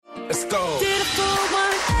Let's go. Did a full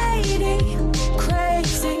 180,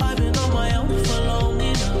 crazy. I've been on my own for long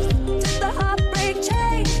enough. Did the heartbreak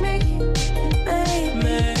change me?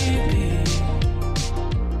 Maybe.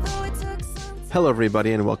 Though it took some time. Hello,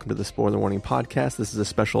 everybody, and welcome to the Spoiler Warning Podcast. This is a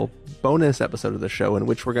special bonus episode of the show in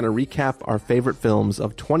which we're going to recap our favorite films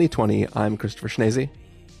of 2020. I'm Christopher Schnese.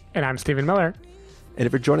 And I'm Stephen Miller. And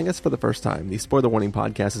if you're joining us for the first time, the Spoiler Warning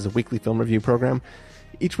Podcast is a weekly film review program.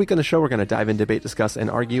 Each week on the show, we're going to dive in, debate, discuss, and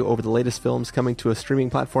argue over the latest films coming to a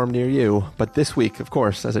streaming platform near you. But this week, of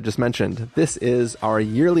course, as I just mentioned, this is our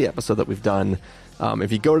yearly episode that we've done.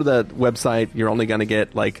 If you go to the website, you're only going to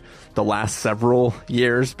get like the last several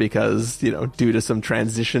years because, you know, due to some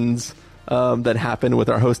transitions that happen with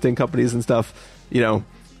our hosting companies and stuff, you know,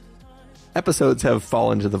 episodes have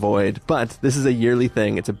fallen to the void. But this is a yearly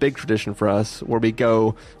thing. It's a big tradition for us where we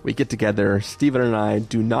get together. Steven and I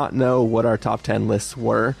do not know what our top 10 lists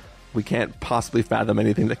were. We can't possibly fathom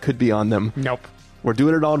anything that could be on them. Nope. We're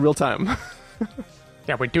doing it all in real time.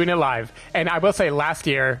 Yeah, we're doing it live. And I will say, last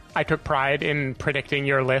year, I took pride in predicting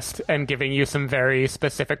your list and giving you some very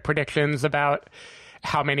specific predictions about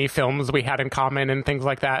how many films we had in common and things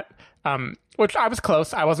like that. Which I was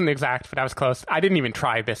close. I wasn't exact, but I was close. I didn't even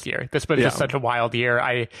try this year. This was just such a wild year.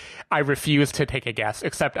 I refused to take a guess,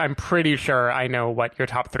 except I'm pretty sure I know what your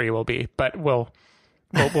top three will be, but we'll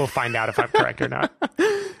find out if I'm correct or not.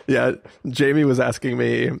 Yeah, Jamie was asking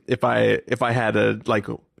me if I had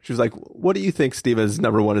she was like, what do you think Steven's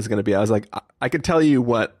number one is going to be? I was like, I could tell you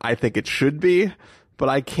what I think it should be, but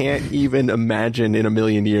I can't even imagine in a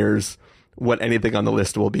million years what anything on the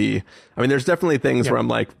list will be. I mean, there's definitely things where I'm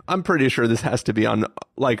like, I'm pretty sure this has to be on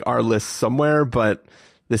like our list somewhere, but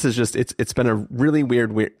this is just, it's been a really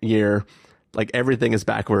weird year. Like everything is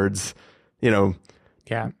backwards, you know.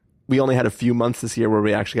 Yeah. We only had a few months this year where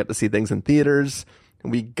we actually got to see things in theaters.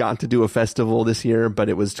 We got to do a festival this year, but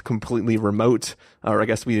it was completely remote. Or I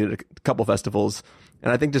guess we did a couple festivals.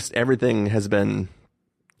 And I think just everything has been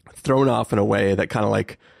thrown off in a way that kind of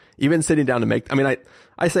like, even sitting down to make, I mean,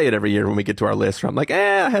 I say it every year when we get to our list where I'm like,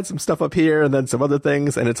 I had some stuff up here and then some other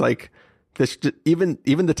things. And it's like, this, even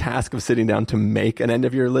the task of sitting down to make an end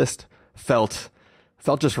of year list felt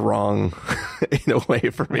just wrong in a way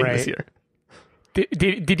for me this year.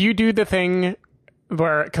 Did you do the thing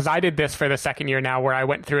where, because I did this for the second year now, where I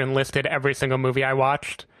went through and listed every single movie I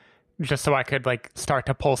watched just so I could like start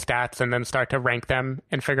to pull stats and then start to rank them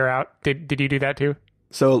and figure out, did you do that too?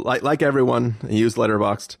 So like everyone, I use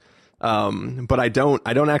Letterboxd. But I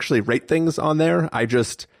don't actually rate things on there. I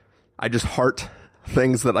just heart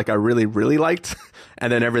things that like I really, really liked.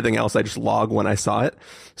 And then everything else I just log when I saw it.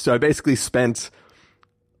 So I basically spent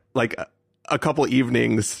like a couple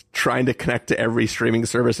evenings trying to connect to every streaming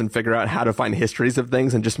service and figure out how to find histories of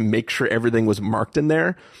things and just make sure everything was marked in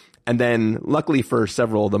there. And then luckily for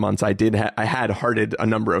several of the months I had hearted a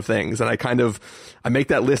number of things, and I make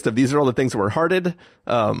that list of these are all the things that were hearted.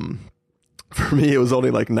 For me, it was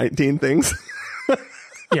only like 19 things.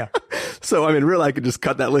 Yeah. So, I mean, really, I could just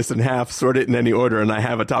cut that list in half, sort it in any order, and I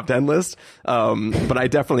have a top 10 list. But I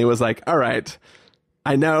definitely was like, all right,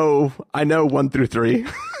 I know 1 through 3,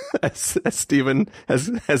 as Steven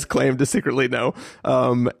has claimed to secretly know.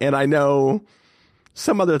 And I know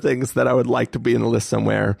some other things that I would like to be in the list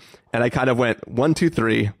somewhere. And I kind of went 1, 2,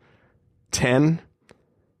 3, 10,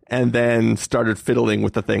 and then started fiddling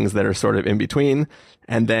with the things that are sort of in between,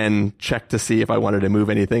 and then checked to see if I wanted to move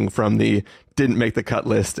anything from the didn't make the cut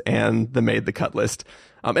list and the made the cut list.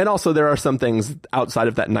 And also there are some things outside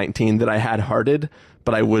of that 19 that I had hearted,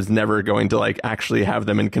 but I was never going to like actually have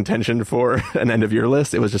them in contention for an end of year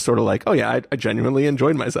list. It was just sort of like, oh yeah, I genuinely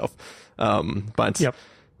enjoyed myself. But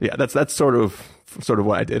yeah, that's sort of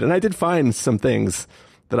what I did. And I did find some things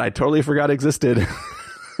that I totally forgot existed.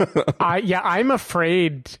 I'm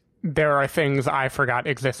afraid there are things I forgot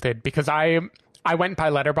existed because I went by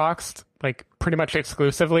Letterboxd like pretty much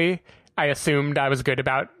exclusively. I assumed I was good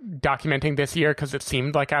about documenting this year because it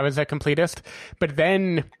seemed like I was a completist. But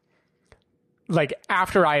then, like,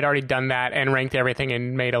 after I had already done that and ranked everything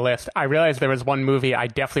and made a list, I realized there was one movie I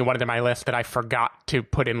definitely wanted in my list that I forgot to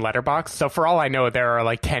put in Letterboxd. So for all I know, there are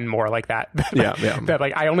like 10 more like that. That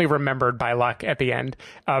like I only remembered by luck at the end.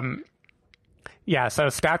 Yeah, so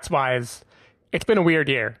stats-wise, it's been a weird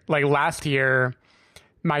year. Like last year,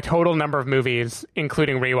 my total number of movies,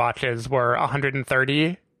 including rewatches, were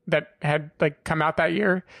 130 that had like come out that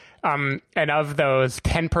year. And of those,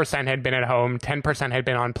 10% had been at home, 10% had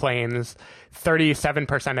been on planes,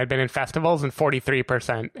 37% had been in festivals, and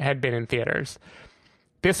 43% had been in theaters.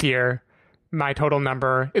 This year, my total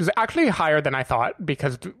number is actually higher than I thought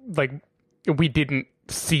because like we didn't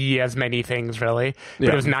see as many things really, but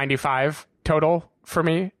it was 95 total for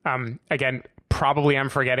me. Again, probably I'm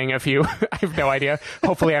forgetting a few. I have no idea.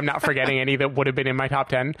 Hopefully I'm not forgetting any that would have been in my top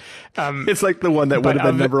 10. It's like the one that would have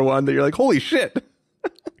been number one that you're like, holy shit.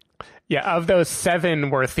 Yeah, of those 7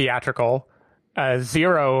 were theatrical.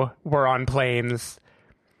 0 were on planes.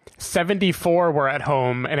 74 were at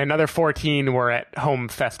home, and another 14 were at home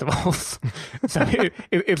festivals. So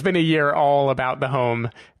it's been a year all about the home.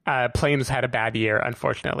 Planes had a bad year,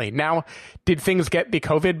 unfortunately. Now, did things get the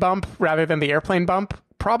COVID bump rather than the airplane bump?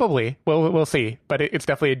 Probably. We'll see. But it's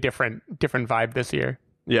definitely a different vibe this year.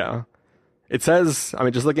 Yeah. It says, I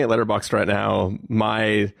mean, just looking at Letterboxd right now,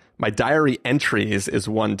 my diary entries is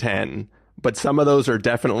 110, but some of those are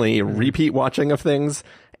definitely repeat watching of things,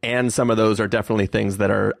 and some of those are definitely things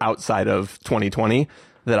that are outside of 2020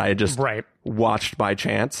 that I just watched by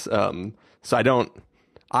chance. So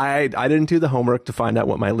I didn't do the homework to find out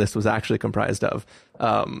what my list was actually comprised of.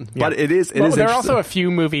 But it is there are also a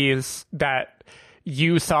few movies that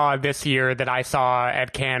you saw this year that I saw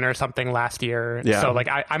at Cannes or something last year. Yeah. So like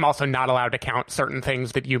I'm also not allowed to count certain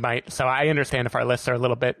things that you might. So I understand if our lists are a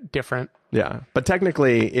little bit different. Yeah. But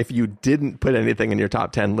technically, if you didn't put anything in your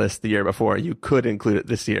top 10 list the year before, you could include it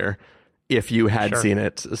this year if you had seen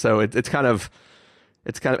it. So it's kind of,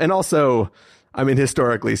 and also, I mean,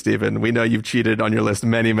 historically, Stephen, we know you've cheated on your list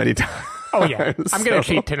many, many times. Oh yeah. I'm going to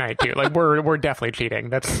cheat tonight too. Like we're definitely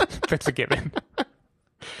cheating. That's a given.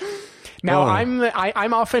 Now,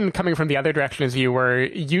 I'm often coming from the other direction as you, where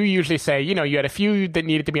you usually say, you had a few that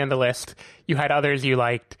needed to be on the list, you had others you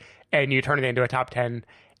liked, and you turn it into a top 10.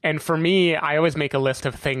 And for me, I always make a list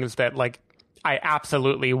of things that, like, I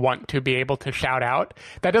absolutely want to be able to shout out.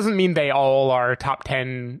 That doesn't mean they all are top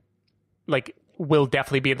 10, like, will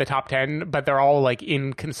definitely be in the top 10, but they're all, like,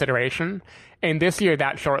 in consideration. And this year,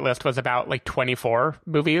 that short list was about, like, 24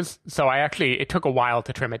 movies. So it took a while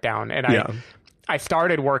to trim it down. And I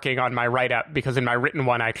started working on my write-up because in my written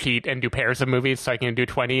one, I cheat and do pairs of movies so I can do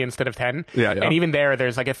 20 instead of 10. Yeah. And even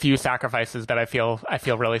there's like a few sacrifices that I feel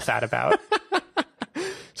really sad about.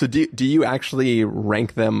 So do you actually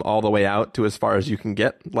rank them all the way out to as far as you can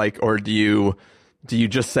get? Like, or do you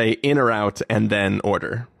just say in or out and then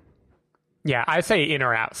order? Yeah, I say in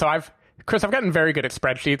or out. So Chris, I've gotten very good at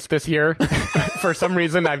spreadsheets this year. For some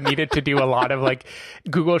reason, I've needed to do a lot of like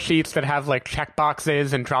Google Sheets that have like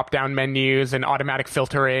checkboxes and drop-down menus and automatic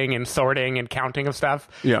filtering and sorting and counting of stuff.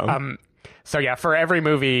 Yeah. So yeah, for every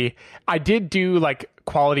movie, I did do like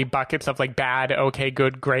quality buckets of like bad, okay,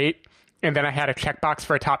 good, great. And then I had a checkbox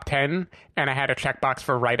for a top 10 and I had a checkbox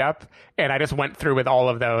for write-up. And I just went through with all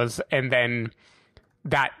of those, and then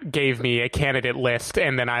that gave me a candidate list,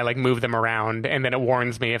 and then I like move them around, and then it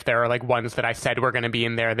warns me if there are like ones that I said were going to be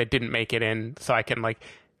in there that didn't make it in, so I can like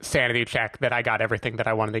sanity check that I got everything that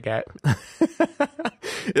I wanted to get.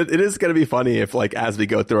 It is going to be funny if, like, as we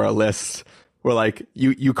go through our lists, we're like,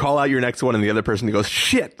 you call out your next one and the other person goes,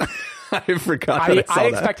 shit, I forgot that I saw I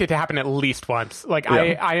expect it to happen at least once. Like,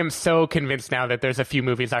 yeah. I am so convinced now that there's a few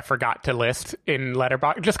movies I forgot to list in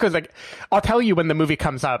Letterboxd, just because, like, I'll tell you when the movie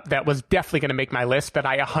comes up that was definitely going to make my list that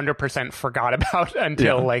I 100% forgot about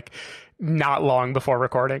until like not long before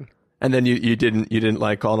recording. And then you didn't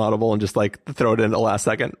like call an audible and just like throw it in at the last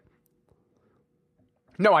second.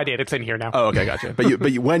 No, I did. It's in here now. Oh, okay, gotcha.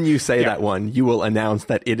 But when you say that one, you will announce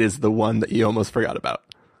that it is the one that you almost forgot about.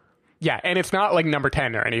 Yeah, and it's not like number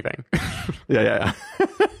 10 or anything. Yeah.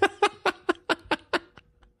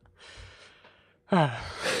 I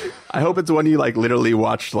hope it's one you like literally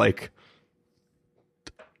watched like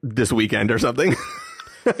this weekend or something.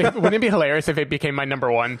 Wouldn't it be hilarious if it became my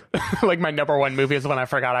number one? Like my number one movie is the one I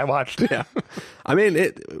forgot I watched. Yeah. I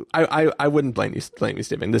mean, I wouldn't blame you,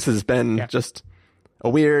 Stephen. This has been just a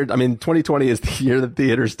weird, I mean, 2020 is the year that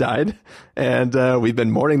theaters died, and we've been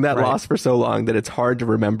mourning that loss for so long that it's hard to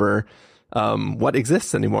remember what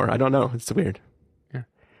exists anymore. I don't know. It's weird. Yeah.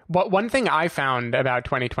 Well, one thing I found about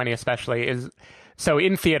 2020 especially is, so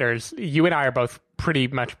in theaters, you and I are both pretty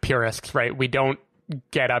much purists, right? We don't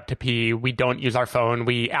get up to pee. We don't use our phone.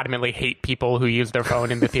 We adamantly hate people who use their phone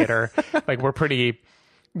in the theater. Like we're pretty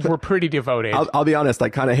devoted. I'll be honest. I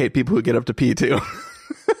kind of hate people who get up to pee too.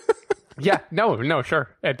 Yeah, no, sure.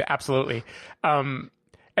 Absolutely. And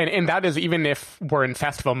that is even if we're in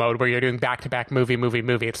festival mode where you're doing back-to-back movie.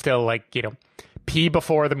 It's still like, pee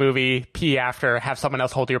before the movie, pee after, have someone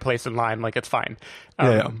else hold your place in line. Like, it's fine.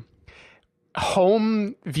 Yeah.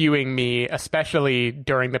 Home viewing me, especially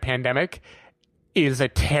during the pandemic, is a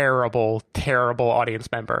terrible, terrible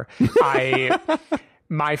audience member.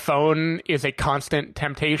 My phone is a constant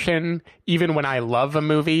temptation. Even when I love a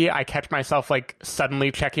movie, I catch myself like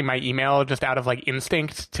suddenly checking my email just out of like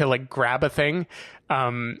instinct to like grab a thing.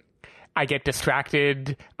 I get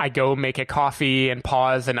distracted. I go make a coffee and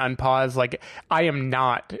pause and unpause. Like, I am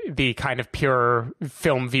not the kind of pure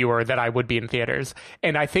film viewer that I would be in theaters.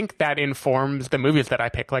 And I think that informs the movies that I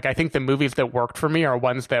pick. Like, I think the movies that worked for me are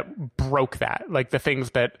ones that broke that. Like, the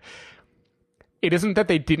things that, it isn't that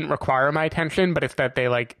they didn't require my attention, but it's that they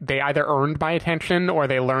either earned my attention or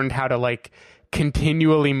they learned how to, like,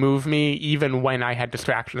 continually move me even when I had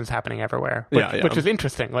distractions happening everywhere. Which is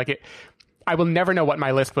interesting. Like, I will never know what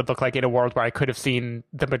my list would look like in a world where I could have seen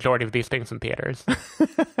the majority of these things in theaters.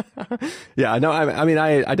 Yeah, no, I mean,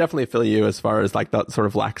 I definitely feel you as far as like the sort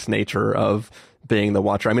of lax nature of being the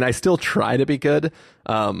watcher. I mean, I still try to be good,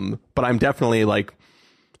 but I'm definitely like,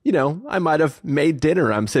 you know, I might have made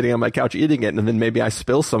dinner. I'm sitting on my couch eating it, and then maybe I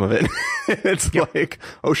spill some of it. It's like,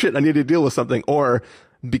 oh shit, I need to deal with something. Or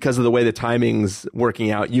because of the way the timing's working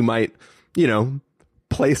out, you might, you know,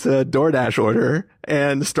 place a DoorDash order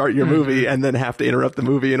and start your movie and then have to interrupt the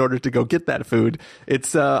movie in order to go get that food.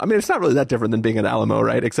 It's, I mean, it's not really that different than being at Alamo,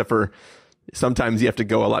 right? Except for sometimes you have to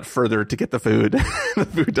go a lot further to get the food. The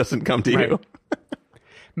food doesn't come to you.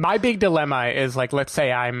 My big dilemma is, like, let's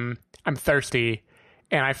say I'm thirsty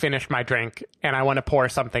and I finish my drink and I want to pour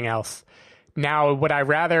something else. Now, would I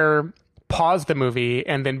rather pause the movie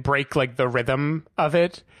and then break, like, the rhythm of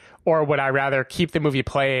it? Or would I rather keep the movie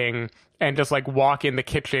playing and just, like, walk in the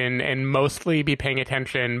kitchen and mostly be paying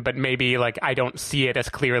attention, but maybe, like, I don't see it as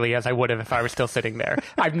clearly as I would have if I was still sitting there?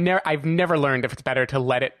 I've never learned if it's better to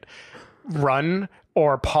let it run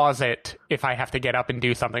or pause it if I have to get up and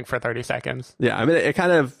do something for 30 seconds. Yeah, I mean, it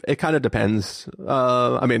kind of depends.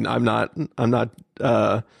 I mean, I'm not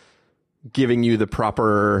giving you the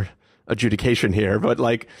proper adjudication here, but,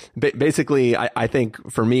 like, basically, I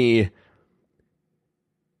think for me,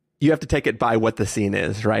 you have to take it by what the scene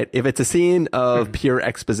is, right? If it's a scene of pure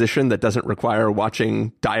exposition that doesn't require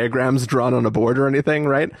watching diagrams drawn on a board or anything,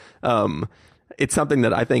 right? It's something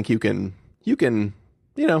that I think you can, you kind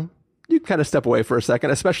of step away for a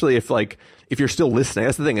second, especially if you're still listening.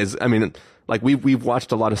 That's the thing is, I mean, like, we've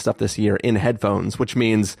watched a lot of stuff this year in headphones, which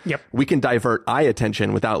means we can divert eye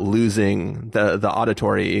attention without losing the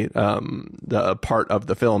auditory, the part of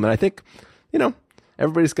the film. And I think, you know,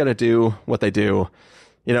 everybody's got to do what they do.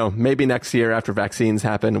 You know, maybe next year after vaccines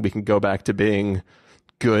happen, we can go back to being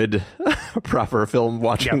good, proper film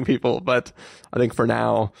watching people. But I think for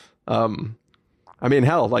now, I mean,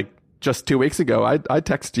 hell, like, just 2 weeks ago, I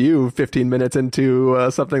texted you 15 minutes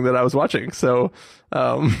into something that I was watching. So,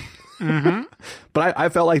 but I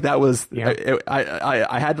felt like that was,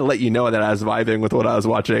 I had to let you know that I was vibing with what I was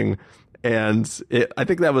watching. And I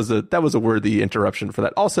think that was a worthy interruption for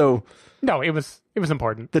that. Also, no, it was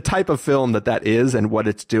important. The type of film that is and what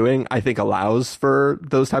it's doing, I think, allows for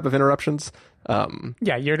those type of interruptions.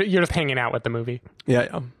 Yeah, you're just hanging out with the movie.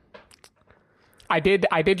 Yeah. I did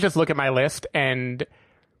just look at my list, and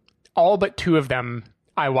all but 2 of them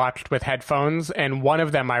I watched with headphones, and 1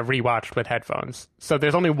 of them I rewatched with headphones. So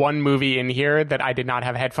there's only 1 movie in here that I did not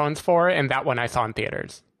have headphones for, and that one I saw in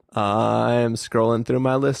theaters. I'm scrolling through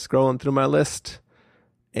my list,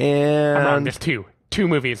 and I'm wrong, there's 2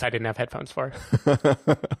 movies I didn't have headphones for.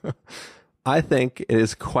 I think it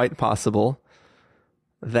is quite possible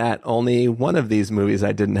that only one of these movies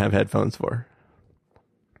I didn't have headphones for.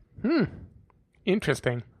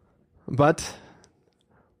 Interesting. But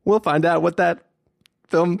we'll find out what that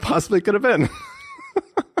film possibly could have been.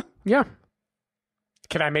 Yeah.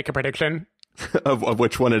 Can I make a prediction? of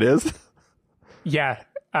which one it is? Yeah.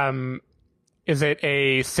 Is it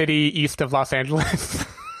a city east of Los Angeles?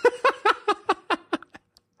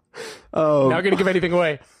 Oh, not going to give anything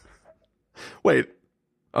away. Wait.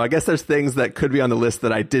 I guess there's things that could be on the list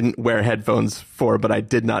that I didn't wear headphones for, but I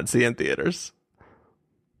did not see in theaters.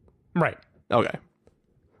 Right. Okay.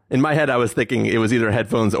 In my head, I was thinking it was either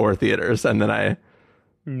headphones or theaters, and then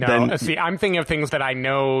see, I'm thinking of things that I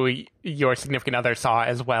know your significant other saw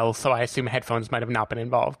as well, so I assume headphones might have not been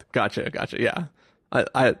involved. Gotcha. Yeah.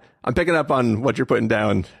 I'm picking up on what you're putting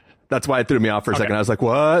down. That's why it threw me off for a second. I was like,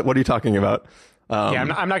 what? What are you talking about? Yeah,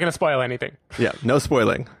 I'm not going to spoil anything. Yeah, no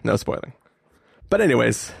spoiling. But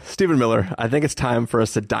anyways, Stephen Miller, I think it's time for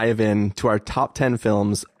us to dive in to our top 10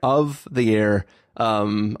 films of the year. I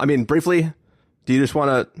mean, briefly, do you just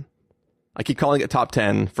want to... I keep calling it top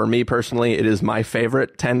 10. For me personally, it is my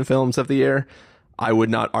favorite 10 films of the year. I would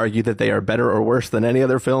not argue that they are better or worse than any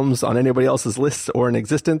other films on anybody else's lists or in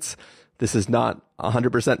existence. This is not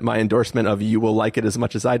 100% my endorsement of you will like it as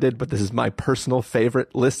much as I did, but this is my personal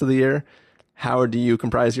favorite list of the year. How do you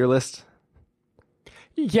comprise your list?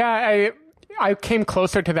 Yeah, I came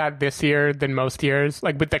closer to that this year than most years.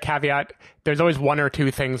 Like, with the caveat, there's always 1 or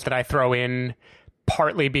 2 things that I throw in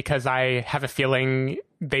partly because I have a feeling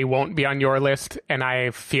they won't be on your list, and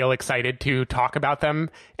I feel excited to talk about them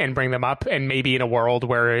and bring them up. And maybe in a world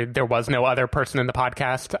where there was no other person in the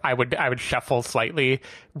podcast, I would shuffle slightly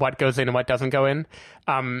what goes in and what doesn't go in.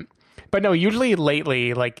 But no, usually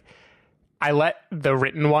lately, like, I let the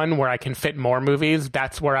written one where I can fit more movies.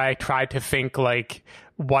 That's where I try to think, like,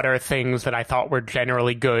 what are things that I thought were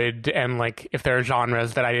generally good, and like if there are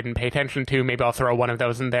genres that I didn't pay attention to, maybe I'll throw one of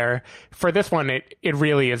those in there. For this one, it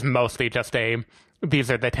really is mostly just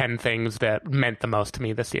these are the 10 things that meant the most to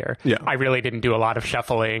me this year. Yeah. I really didn't do a lot of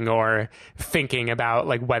shuffling or thinking about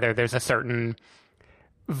like whether there's a certain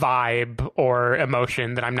vibe or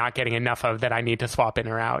emotion that I'm not getting enough of that I need to swap in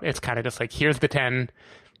or out. It's kind of just like, here's the 10,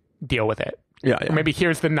 deal with it. Yeah. Or maybe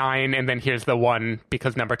here's the 9 and then here's the 1,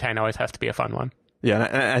 because number 10 always has to be a fun one. Yeah,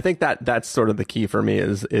 and I think that's sort of the key for me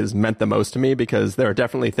is meant the most to me, because there are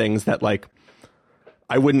definitely things that, like,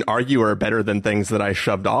 I wouldn't argue are better than things that I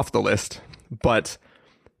shoved off the list, but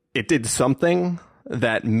it did something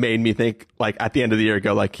that made me think, like, at the end of the year,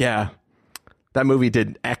 go like, yeah, that movie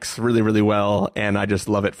did X really, really well, and I just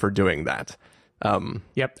love it for doing that.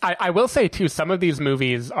 Yep. I will say, too, some of these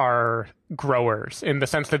movies are growers in the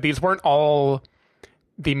sense that these weren't all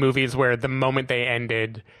the movies where the moment they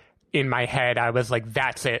ended, in my head, I was like,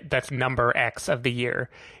 that's it. That's number X of the year.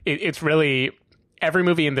 It's really, every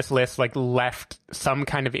movie in this list like left some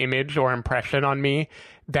kind of image or impression on me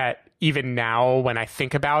that even now, when I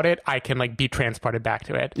think about it, I can like be transported back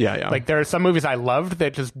to it. Yeah. Like there are some movies I loved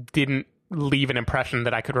that just didn't leave an impression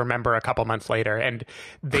that I could remember a couple months later, and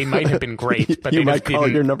they might have been great, but you they might just call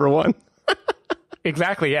didn't. it your number one.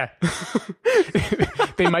 Exactly. Yeah.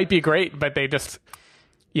 They might be great, but they just.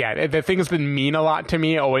 Yeah, the things that mean a lot to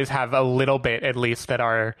me always have a little bit, at least, that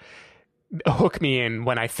are hook me in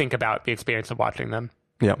when I think about the experience of watching them.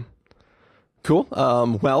 Yeah. Cool.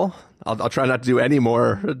 Well, I'll try not to do any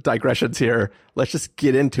more digressions here. Let's just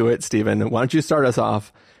get into it, Stephen. Why don't you start us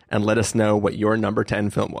off and let us know what your number 10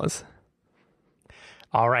 film was?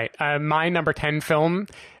 All right. My number 10 film,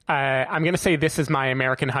 I'm going to say this is my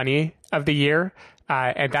American Honey of the year.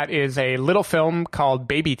 And that is a little film called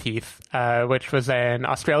Baby Teeth, which was an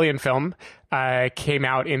Australian film. Came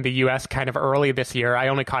out in the U.S. kind of early this year. I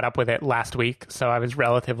only caught up with it last week, so I was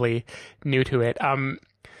relatively new to it.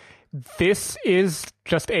 This is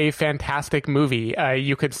just a fantastic movie.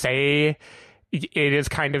 You could say it is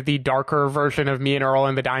kind of the darker version of Me and Earl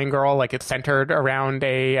and the Dying Girl. Like, it's centered around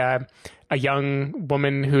a young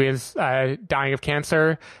woman who is dying of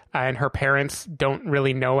cancer, and her parents don't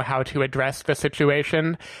really know how to address the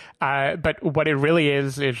situation. But what it really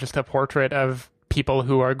is just a portrait of people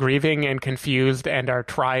who are grieving and confused and are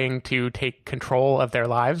trying to take control of their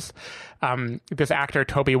lives. This actor,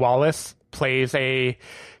 Toby Wallace, plays a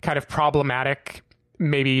kind of problematic,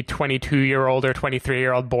 maybe 22-year-old or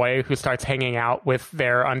 23-year-old boy who starts hanging out with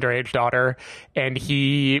their underage daughter, and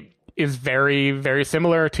he is very, very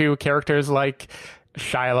similar to characters like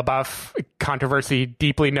Shia LaBeouf, controversy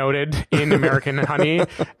deeply noted in American Honey.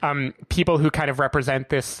 People who kind of represent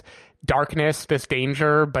this darkness, this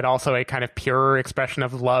danger, but also a kind of pure expression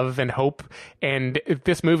of love and hope. And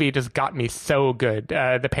this movie just got me so good.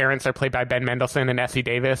 The parents are played by Ben Mendelsohn and Essie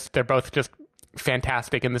Davis. They're both just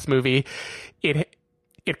fantastic in this movie.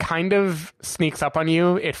 It kind of sneaks up on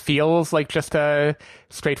you. It feels like just a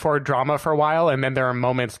straightforward drama for a while, and then there are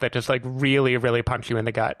moments that just like really, really punch you in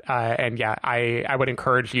the gut. And yeah, I would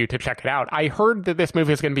encourage you to check it out. I heard that this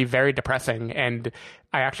movie is going to be very depressing, and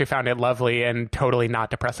I actually found it lovely and totally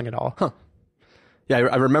not depressing at all. Huh. Yeah,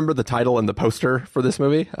 I remember the title and the poster for this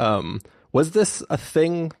movie. Was this a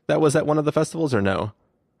thing that was at one of the festivals or no?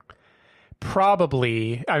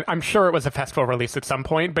 Probably. I'm sure it was a festival release at some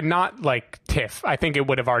point, but not like TIFF. I think it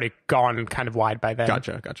would have already gone kind of wide by then.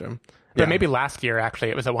 Gotcha. But Yeah. maybe last year, actually,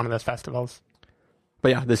 it was at one of those festivals. But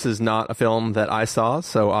yeah, this is not a film that I saw,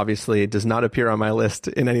 so obviously it does not appear on my list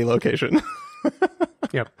in any location.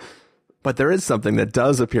 Yep. But there is something that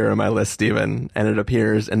does appear on my list, Stephen, and it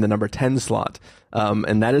appears in the number 10 slot.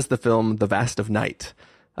 And that is the film The Vast of Night.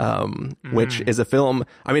 Which is a film,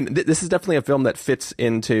 I mean, this is definitely a film that fits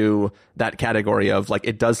into that category of like,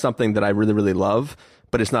 it does something that I really, really love,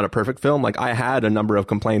 but it's not a perfect film. Like, I had a number of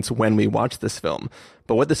complaints when we watched this film,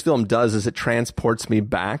 but what this film does is it transports me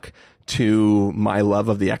back to my love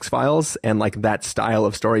of the X-Files and like that style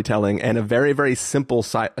of storytelling, and a very, very simple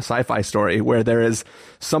sci-fi story where there is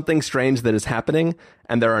something strange that is happening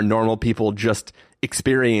and there are normal people just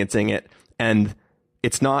experiencing it. And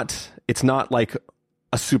it's not like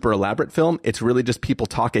a super elaborate film. It's really just people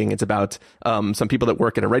talking. It's about some people that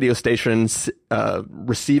work at a radio station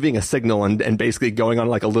receiving a signal and basically going on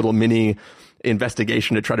like a little mini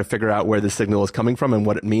investigation to try to figure out where the signal is coming from and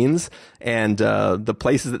what it means. And the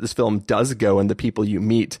places that this film does go and the people you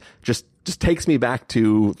meet just takes me back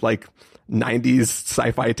to like 90s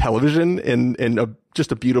sci-fi television in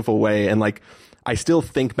just a beautiful way. And like, I still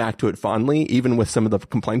think back to it fondly, even with some of the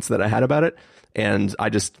complaints that I had about it. And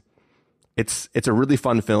it's a really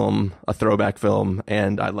fun film, a throwback film,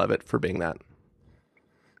 and I love it for being that.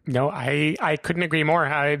 No, I couldn't agree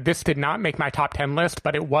more. This did not make my top 10 list,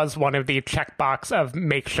 but it was one of the checkbox of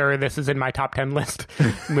make sure this is in my top 10 list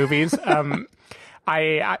movies.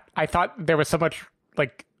 I thought there was so much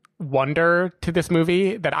like wonder to this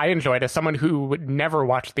movie that I enjoyed as someone who would never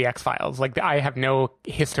watch the X-Files. Like, I have no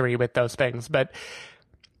history with those things, but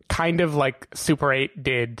kind of like Super 8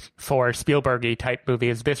 did for Spielberg-y type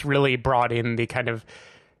movies, this really brought in the kind of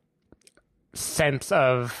sense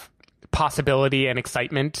of possibility and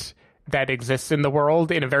excitement that exists in the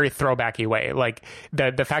world in a very throwbacky way. Like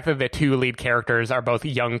the fact that the two lead characters are both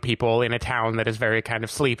young people in a town that is very kind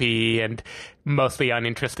of sleepy and mostly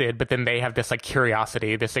uninterested, but then they have this like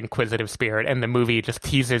curiosity, this inquisitive spirit, and the movie just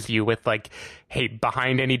teases you with like, hey,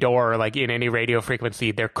 behind any door, like in any radio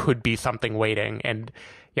frequency, there could be something waiting. And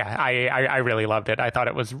yeah, I really loved it. I thought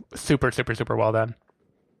it was super, super, super well done.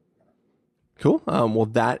 Cool. Well,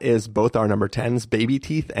 that is both our number 10s, Baby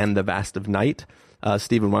Teeth and The Vast of Night.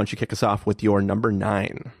 Stephen, why don't you kick us off with your number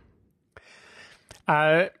 9?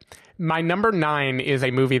 My number 9 is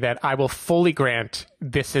a movie that I will fully grant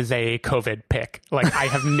this is a COVID pick. Like, I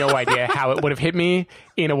have no idea how it would have hit me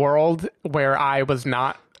in a world where I was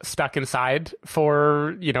not stuck inside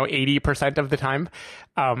for, 80% of the time.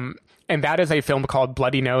 And that is a film called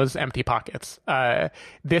Bloody Nose, Empty Pockets.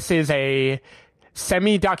 This is a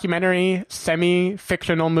semi-documentary,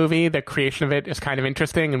 semi-fictional movie. The creation of it is kind of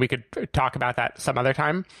interesting, and we could talk about that some other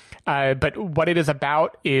time. But what it is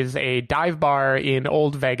about is a dive bar in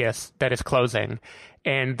Old Vegas that is closing,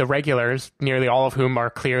 and the regulars, nearly all of whom are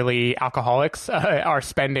clearly alcoholics, are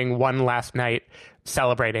spending one last night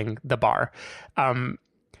celebrating the bar.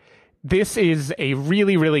 This is a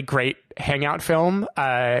really, really great hangout film,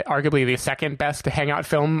 arguably the second best hangout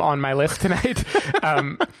film on my list tonight.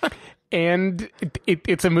 And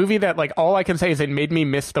it's a movie that, like, all I can say is it made me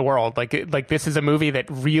miss the world. Like this is a movie that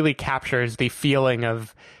really captures the feeling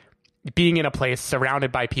of being in a place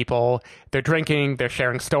surrounded by people. They're drinking, they're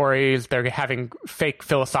sharing stories, they're having fake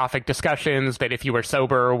philosophic discussions that if you were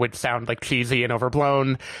sober would sound like cheesy and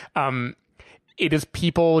overblown. It is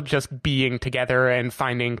people just being together and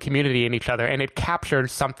finding community in each other. And it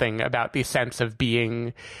captures something about the sense of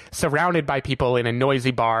being surrounded by people in a noisy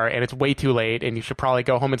bar, and it's way too late and you should probably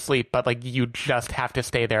go home and sleep, but like you just have to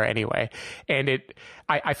stay there anyway. And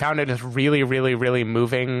I found it just really, really, really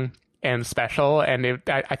moving and special. And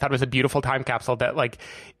I thought it was a beautiful time capsule that like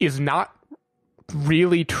is not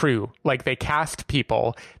really true. Like they cast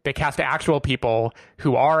actual people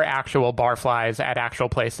who are actual barflies at actual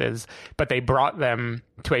places, but they brought them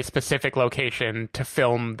to a specific location to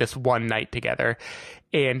film this one night together.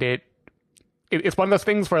 And it's one of those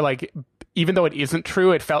things where, like, even though it isn't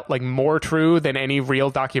true, it felt like more true than any real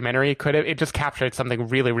documentary could have. It just captured something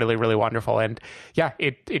really, really, really wonderful. And yeah,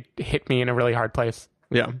 it hit me in a really hard place.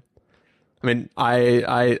 Yeah. I mean,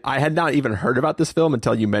 I had not even heard about this film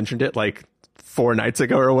until you mentioned it, like 4 nights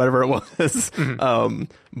ago or whatever it was. Mm-hmm.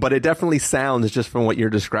 But it definitely sounds, just from what you're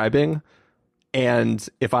describing, and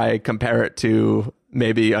if I compare it to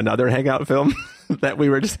maybe another hangout film that we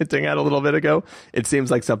were just hinting at a little bit ago, it seems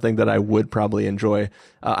like something that I would probably enjoy.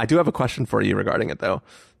 I do have a question for you regarding it, though.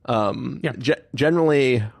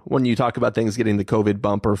 Generally, when you talk about things getting the COVID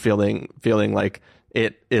bump or feeling like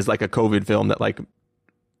it is like a COVID film, that like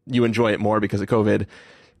you enjoy it more because of COVID,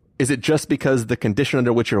 is it just because the condition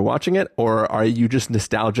under which you're watching it, or are you just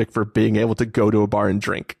nostalgic for being able to go to a bar and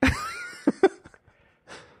drink?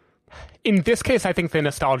 In this case, I think the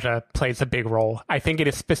nostalgia plays a big role. I think it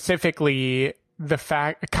is specifically the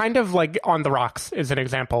fact, kind of like On the Rocks is an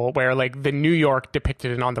example, where like the New York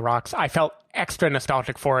depicted in On the Rocks, I felt extra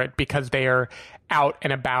nostalgic for it because they are out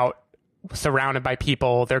and about, surrounded by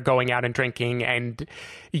people, they're going out and drinking, and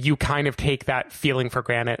you kind of take that feeling for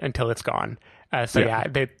granted until it's gone. I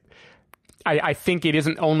think it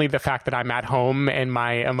isn't only the fact that I'm at home and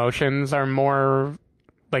my emotions are more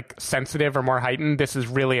like sensitive or more heightened. This is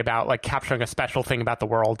really about like capturing a special thing about the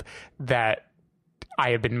world that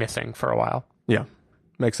I have been missing for a while. Yeah,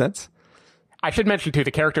 makes sense. I should mention too,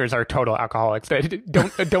 the characters are total alcoholics.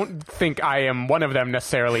 Don't think I am one of them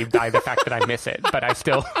necessarily by the fact that I miss it, but I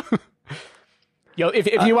still.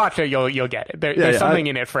 If you watch it, you'll get it. There's yeah, something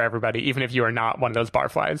in it for everybody, even if you are not one of those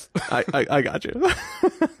barflies. I got you.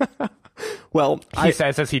 Well, He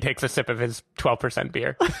says as he takes a sip of his 12%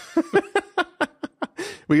 beer.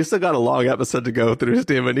 we still got a long episode to go through,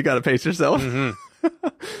 Steven. You got to pace yourself.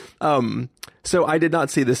 So I did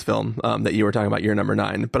not see this film that you were talking about, your number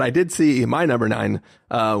 9, but I did see my number 9,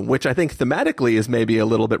 which I think thematically is maybe a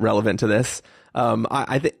little bit relevant to this.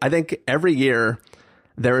 I think every year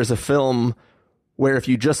there is a film where if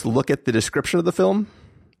you just look at the description of the film,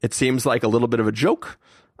 it seems like a little bit of a joke.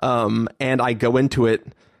 And I go into it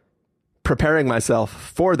preparing myself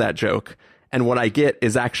for that joke. And what I get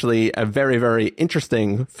is actually a very, very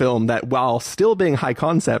interesting film that, while still being high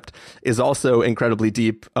concept, is also incredibly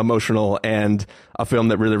deep, emotional, and a film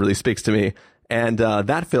that really, really speaks to me. And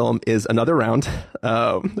that film is Another Round,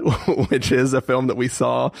 which is a film that we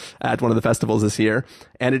saw at one of the festivals this year.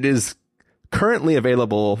 And it is currently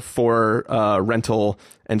available for rental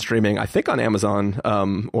and streaming, I think on Amazon,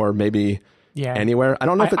 or maybe anywhere. I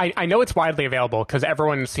don't know if I know it's widely available because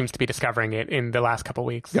everyone seems to be discovering it in the last couple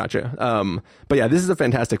weeks. Gotcha. But yeah, this is a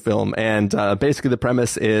fantastic film. And basically the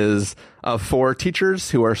premise is 4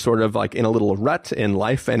 teachers who are sort of like in a little rut in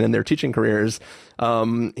life and in their teaching careers,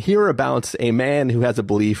 hear about a man who has a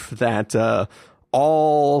belief that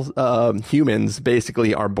all humans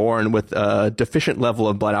basically are born with a deficient level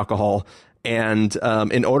of blood alcohol. And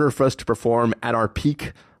in order for us to perform at our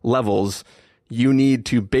peak levels, you need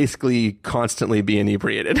to basically constantly be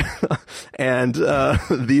inebriated. And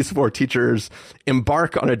these 4 teachers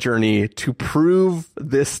embark on a journey to prove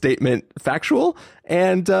this statement factual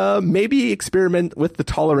and maybe experiment with the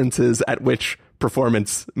tolerances at which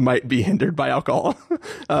performance might be hindered by alcohol.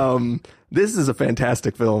 This is a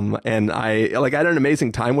fantastic film, and I had an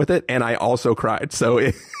amazing time with it, and I also cried. So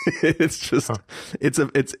it's just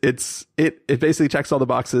it basically checks all the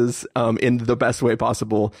boxes in the best way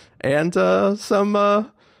possible, and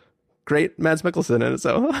some great Mads Mikkelsen in it.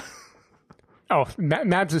 So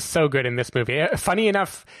Mads is so good in this movie. Funny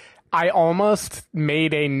enough, I almost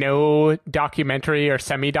made a no documentary or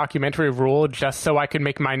semi-documentary rule just so I could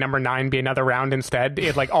make my number 9 be Another Round instead.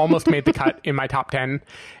 It almost made the cut in my top 10.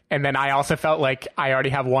 And then I also felt like I already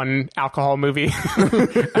have one alcohol movie.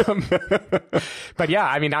 But yeah,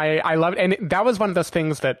 I mean, I loved, and that was one of those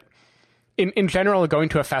things that in general, going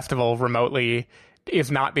to a festival remotely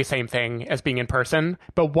is not the same thing as being in person.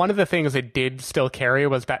 But one of the things it did still carry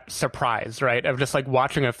was that surprise, right? Of just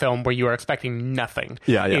watching a film where you are expecting nothing.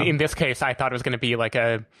 Yeah. In this case, I thought it was going to be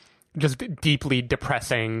a just deeply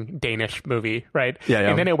depressing Danish movie, right? Yeah.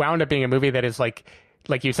 And then it wound up being a movie that is like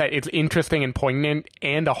you said, it's interesting and poignant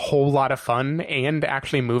and a whole lot of fun and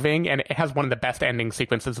actually moving. And it has one of the best ending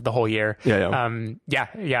sequences of the whole year. Yeah.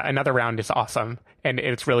 Another Round is awesome. And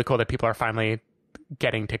it's really cool that people are finally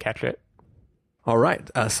getting to catch it. All right.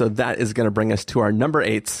 So that is going to bring us to our number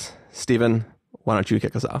 8s. Steven, why don't you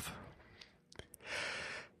kick us off?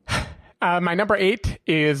 My number 8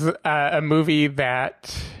 is a movie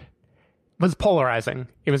that was polarizing.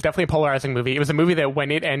 It was definitely a polarizing movie. It was a movie that when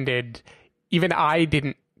it ended, even I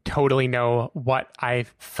didn't totally know what I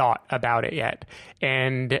thought about it yet.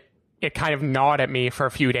 And it kind of gnawed at me for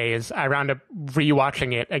a few days. I wound up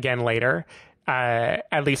rewatching it again later,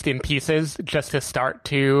 at least in pieces, just to start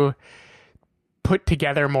to put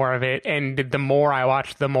together more of it. And the more I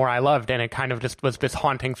watched, the more I loved. And it kind of just was this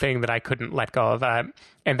haunting thing that I couldn't let go of.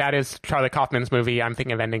 And that is Charlie Kaufman's movie, I'm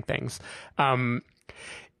Thinking of Ending Things.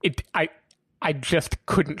 I just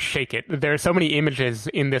couldn't shake it. There are so many images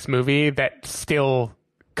in this movie that still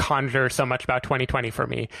conjure so much about 2020 for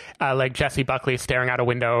me. Like Jessie Buckley staring out a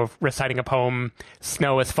window, reciting a poem.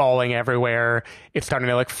 Snow is falling everywhere. It's starting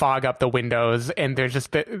to fog up the windows. And there's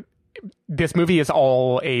just this movie is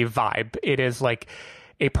all a vibe. It is like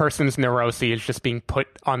a person's neuroses just being put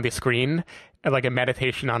on the screen, like a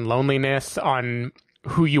meditation on loneliness, on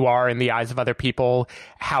who you are in the eyes of other people.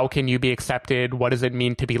 How can you be accepted? What does it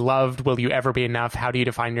mean to be loved? Will you ever be enough? How do you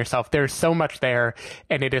define yourself? There's so much there,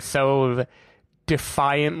 and it is so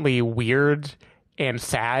defiantly weird and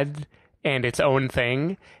sad and its own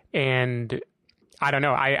thing. And I don't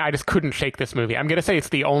know. I just couldn't shake this movie. I'm going to say it's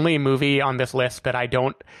the only movie on this list that I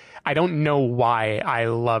don't know why I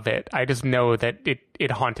love it. I just know that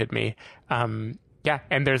it haunted me. And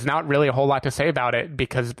there's not really a whole lot to say about it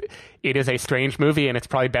because it is a strange movie, and it's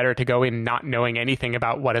probably better to go in not knowing anything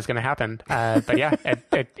about what is going to happen. But yeah,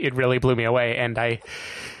 it really blew me away, and I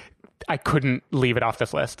couldn't leave it off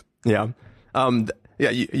this list. Yeah.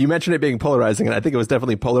 You mentioned it being polarizing, and I think it was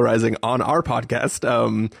definitely polarizing on our podcast.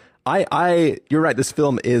 You're right. This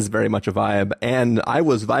film is very much a vibe, and I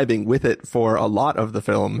was vibing with it for a lot of the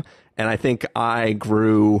film. And I think I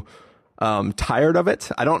grew tired of it.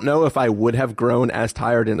 I don't know if I would have grown as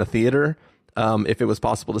tired in a theater if it was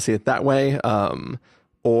possible to see it that way,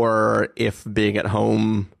 or if being at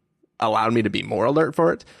home allowed me to be more alert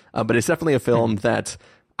for it. But it's definitely a film that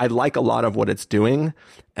I like a lot of what it's doing,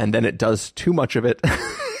 and then it does too much of it,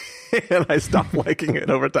 and I stop liking it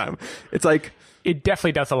over time. It's like... It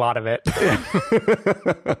definitely does a lot of it.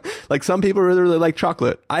 Like some people really, really like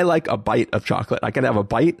chocolate. I like a bite of chocolate. I can have a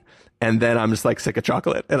bite, and then I'm just like sick of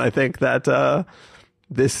chocolate. And I think that I'm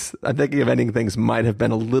thinking of Ending Things might have been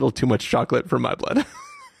a little too much chocolate for my blood.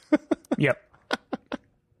 Yep.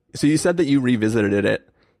 So you said that you revisited it.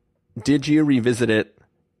 Did you revisit it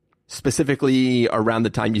specifically around the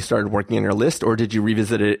time you started working on your list, or did you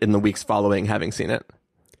revisit it in the weeks following having seen it?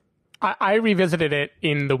 I revisited it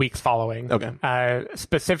in the weeks following. Okay.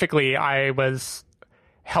 Specifically, I was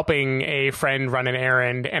helping a friend run an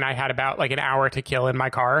errand, and I had about like an hour to kill in my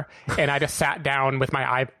car, and I just sat down with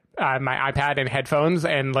my iPad and headphones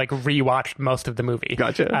and like rewatched most of the movie.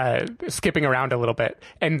 Gotcha. Skipping around a little bit,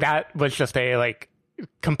 and that was just a like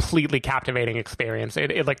completely captivating experience.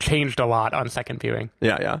 It like changed a lot on second viewing.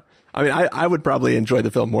 Yeah. I mean, I would probably enjoy the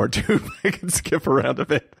film more too if I could skip around a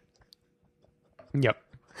bit. Yep.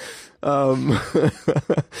 But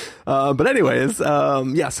anyways,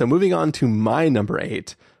 so moving on to my number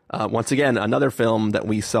 8. Once again, another film that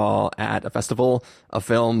we saw at a festival, a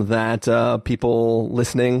film that people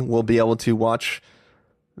listening will be able to watch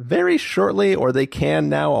very shortly, or they can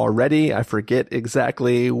now already. I forget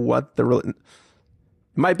exactly what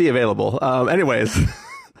might be available. Anyways,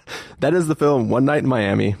 that is the film One Night in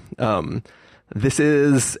Miami. This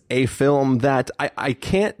is a film that I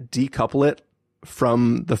can't decouple it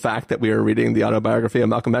from the fact that we were reading the autobiography of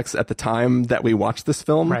Malcolm X at the time that we watched this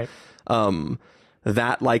film. Right.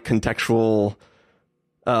 That like contextual,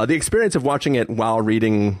 the experience of watching it while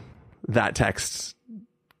reading that text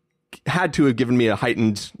had to have given me a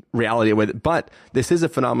heightened reality with it. But this is a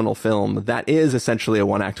phenomenal film that is essentially a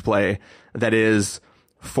one-act play that is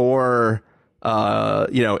for,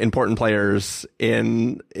 important players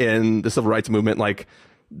in the civil rights movement, like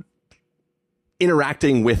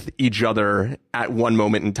interacting with each other at one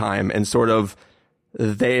moment in time, and sort of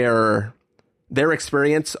their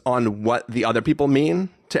experience on what the other people mean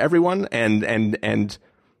to everyone, and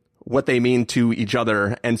what they mean to each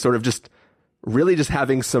other, and sort of just really just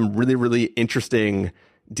having some really, really interesting,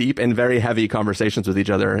 deep and very heavy conversations with each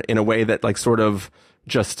other in a way that like sort of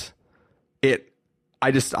just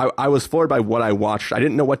I was floored by what I watched. I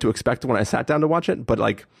didn't know what to expect when I sat down to watch it, but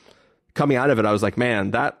like coming out of it, I was like, man,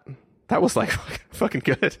 that was like fucking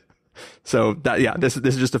good. So this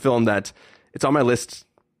is just a film that it's on my list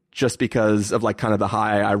just because of like kind of the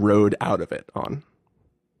high I rode out of it on.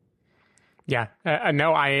 Yeah,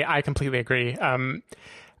 no, I completely agree.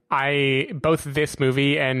 Both this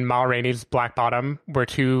movie and Ma Rainey's Black Bottom were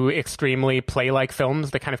two extremely play-like films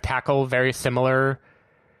that kind of tackle very similar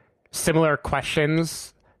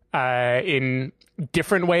questions in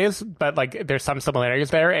different ways, but like there's some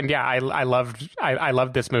similarities there. And yeah, I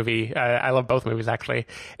loved this movie. I love both movies actually.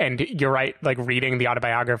 And you're right, like reading the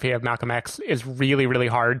autobiography of Malcolm X is really, really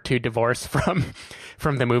hard to divorce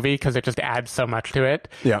from the movie because it just adds so much to it.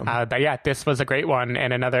 Yeah. But yeah, this was a great one,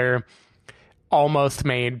 and another almost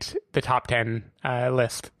made the top 10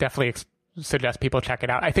 list. Definitely suggest people check it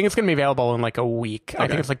out. I think it's going to be available in like a week. Okay. I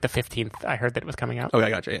think it's like the 15th. I heard that it was coming out. Okay,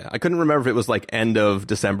 gotcha. Yeah, I couldn't remember if it was like end of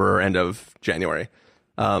December or end of January.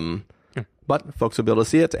 But folks will be able to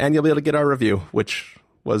see it, and you'll be able to get our review, which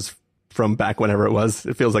was from back whenever it was.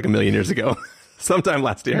 It feels like a million years ago, sometime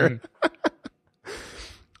last year.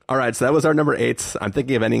 All right, so that was our number 8. I'm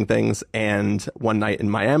thinking of Ending Things and One Night in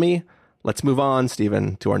Miami. Let's move on,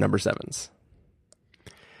 Stephen, to our number 7s.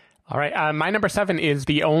 All right. My number 7 is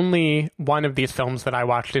the only one of these films that I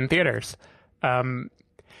watched in theaters. I'm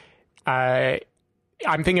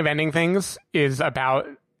Thinking of Ending Things is about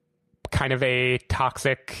kind of a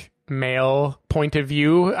toxic male point of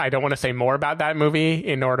view. I don't want to say more about that movie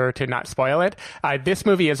in order to not spoil it. This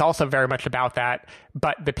movie is also very much about that,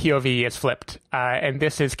 but the POV is flipped. And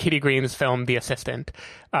this is Kitty Green's film, The Assistant.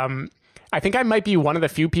 I think I might be one of the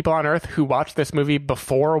few people on earth who watched this movie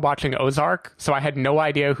before watching Ozark, so I had no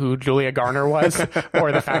idea who Julia Garner was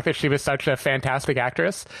or the fact that she was such a fantastic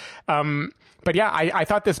actress. But yeah, I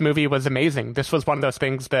thought this movie was amazing. This was one of those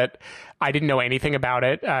things that I didn't know anything about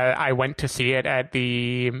it. I went to see it at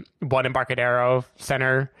the one Embarcadero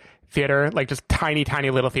Center theater, like just tiny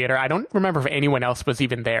little theater. I don't remember if anyone else was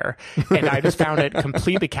even there, and I just found it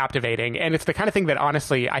completely captivating. And it's the kind of thing that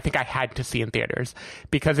honestly I think I had to see in theaters,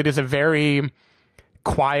 because it is a very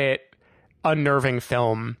quiet, unnerving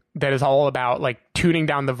film that is all about like tuning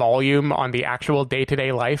down the volume on the actual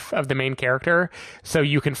day-to-day life of the main character so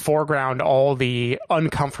you can foreground all the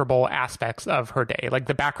uncomfortable aspects of her day. Like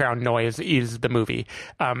the background noise is the movie.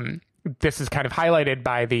 This is kind of highlighted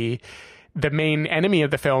by the main enemy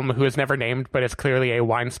of the film, who is never named but is clearly a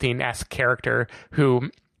Weinstein-esque character who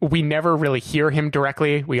we never really hear him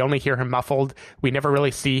directly. We only hear him muffled. We never really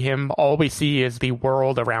see him. All we see is the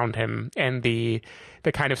world around him and the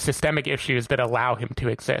kind of systemic issues that allow him to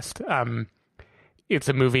exist. It's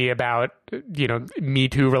a movie about, Me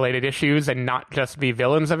Too related issues, and not just the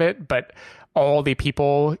villains of it, but all the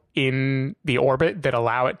people in the orbit that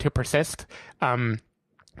allow it to persist.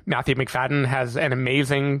 Matthew McFadden has an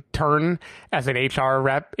amazing turn as an HR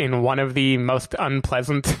rep in one of the most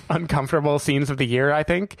unpleasant, uncomfortable scenes of the year, I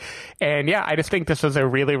think. And yeah, I just think this was a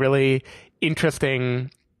really, really interesting,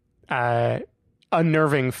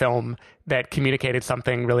 unnerving film that communicated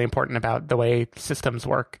something really important about the way systems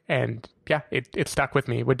work. And yeah, it stuck with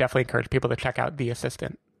me. Would definitely encourage people to check out The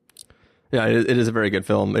Assistant. Yeah, it is a very good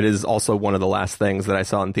film. It is also one of the last things that I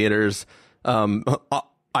saw in theaters.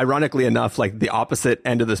 Ironically enough, like the opposite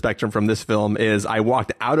end of the spectrum from this film is I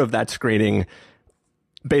walked out of that screening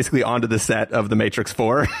basically onto the set of The Matrix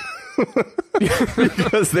 4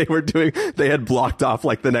 because they had blocked off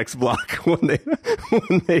like the next block when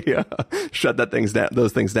they shut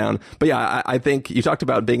those things down. But yeah, I think you talked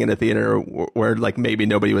about being in a theater where like maybe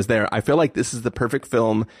nobody was there. I feel like this is the perfect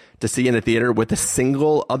film to see in a theater with a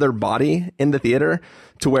single other body in the theater,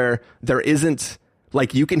 to where there isn't,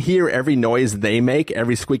 like, you can hear every noise they make,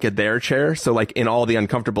 every squeak of their chair. So like in all the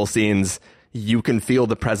uncomfortable scenes, you can feel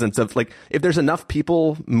the presence of, like, if there's enough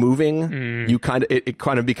people moving, it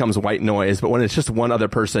kind of becomes white noise. But when it's just one other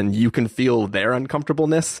person, you can feel their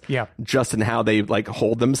uncomfortableness just in how they like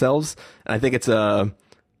hold themselves. And I think it's a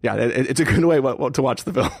good way to watch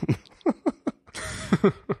the film.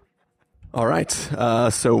 All right.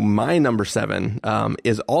 So my number 7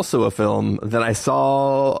 is also a film that I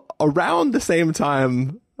saw around the same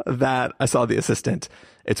time that I saw The Assistant.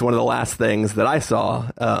 It's one of the last things that I saw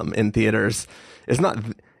in theaters. It's not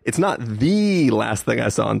the last thing I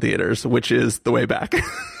saw in theaters, which is The Way Back.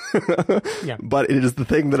 Yeah. But it is the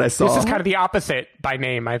thing that I saw. This is kind of the opposite by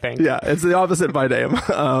name, I think. Yeah, it's the opposite by name.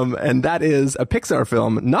 And that is a Pixar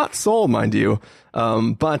film, not Soul, mind you,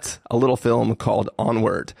 but a little film called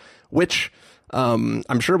Onward, which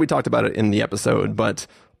I'm sure we talked about it in the episode, but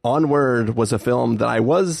Onward was a film that I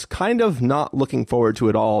was kind of not looking forward to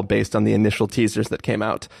at all based on the initial teasers that came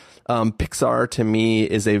out. Pixar to me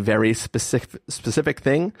is a very specific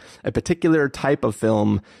thing, a particular type of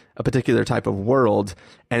film, a particular type of world,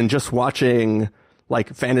 and just watching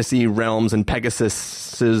like fantasy realms and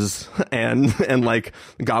Pegasuses and like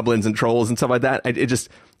goblins and trolls and stuff like that.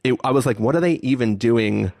 I was like, what are they even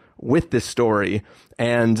doing with this story?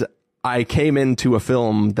 And I came into a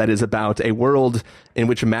film that is about a world in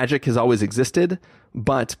which magic has always existed,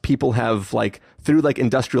 but people have, like, through like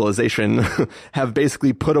industrialization, have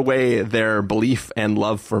basically put away their belief and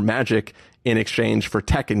love for magic in exchange for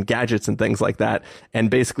tech and gadgets and things like that. And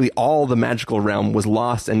basically all the magical realm was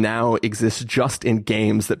lost and now exists just in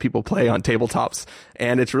games that people play on tabletops.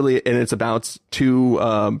 And it's about two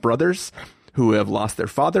brothers who have lost their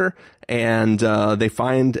father, and they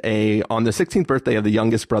find on the 16th birthday of the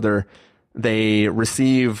youngest brother, they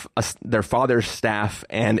receive their father's staff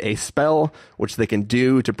and a spell, which they can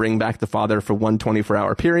do to bring back the father for one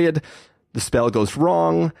 24-hour period. The spell goes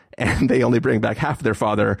wrong, and they only bring back half their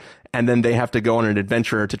father, and then they have to go on an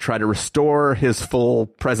adventure to try to restore his full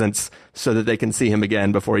presence so that they can see him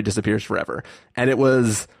again before he disappears forever. And it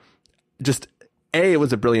was just... it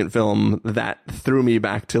was a brilliant film that threw me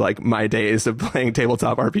back to like my days of playing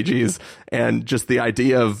tabletop RPGs, and just the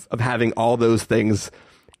idea of having all those things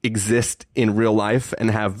exist in real life and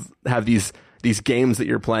have these games that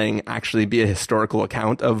you're playing actually be a historical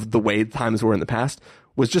account of the way times were in the past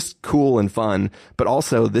was just cool and fun. But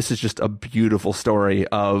also, this is just a beautiful story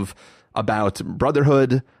about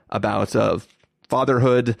brotherhood, about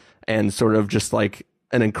fatherhood, and sort of just like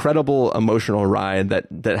an incredible emotional ride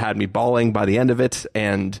that had me bawling by the end of it.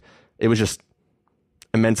 And it was just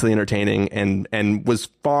immensely entertaining and was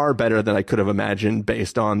far better than I could have imagined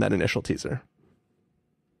based on that initial teaser.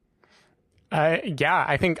 Yeah,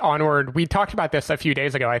 I think Onward, we talked about this a few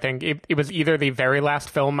days ago. I think it was either the very last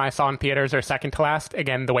film I saw in theaters or second to last.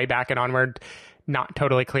 Again, The Way Back and Onward, not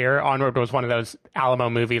totally clear. Onward was one of those Alamo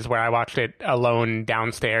movies where I watched it alone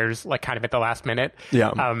downstairs, like kind of at the last minute.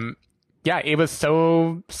 Yeah. Yeah, it was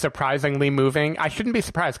so surprisingly moving. I shouldn't be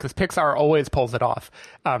surprised because Pixar always pulls it off.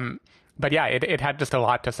 But yeah, it had just a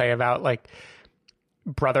lot to say about like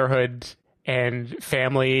brotherhood and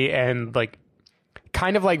family, and like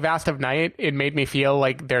kind of like Vast of Night, it made me feel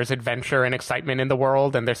like there's adventure and excitement in the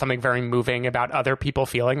world, and there's something very moving about other people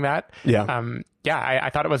feeling that. I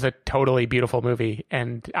thought it was a totally beautiful movie,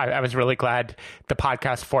 and I was really glad the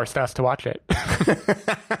podcast forced us to watch it.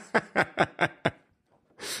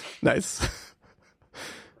 Nice.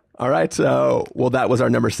 All right. Well, that was our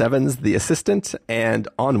number 7s, The Assistant, and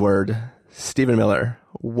Onward. Stephen Miller,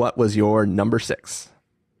 what was your number 6?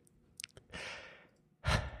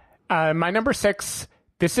 My number 6,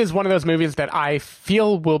 this is one of those movies that I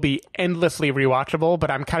feel will be endlessly rewatchable, but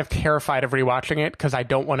I'm kind of terrified of rewatching it because I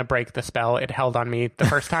don't want to break the spell it held on me the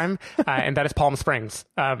first time, and that is Palm Springs.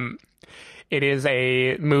 It is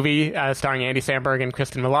a movie starring Andy Samberg and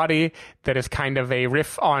Kristen Milotti that is kind of a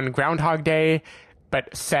riff on Groundhog Day,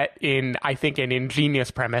 but set in, I think, an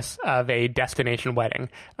ingenious premise of a destination wedding.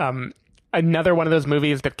 Another one of those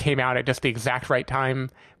movies that came out at just the exact right time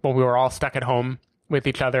when we were all stuck at home with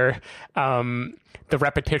each other. The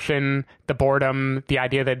repetition, the boredom, the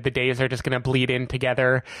idea that the days are just going to bleed in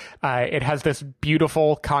together. It has this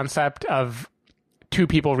beautiful concept of two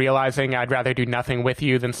people realizing I'd rather do nothing with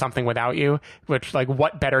you than something without you, which, like,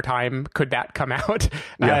 what better time could that come out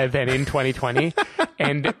than in 2020?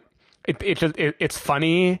 And it's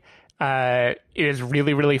funny. It is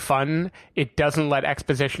really, really fun. It doesn't let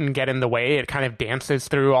exposition get in the way. It kind of dances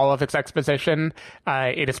through all of its exposition.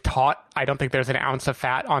 It is taut. I don't think there's an ounce of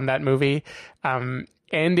fat on that movie.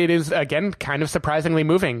 And it is, again, kind of surprisingly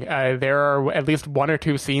moving. There are at least one or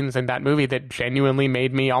two scenes in that movie that genuinely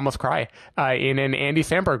made me almost cry in an Andy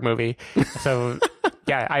Samberg movie. So,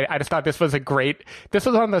 yeah, I just thought this was this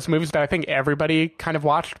was one of those movies that I think everybody kind of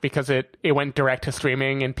watched because it went direct to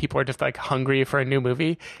streaming and people are just like hungry for a new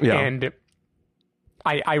movie. Yeah. And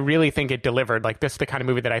I really think it delivered. Like, this is the kind of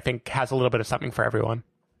movie that I think has a little bit of something for everyone.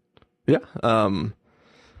 Yeah.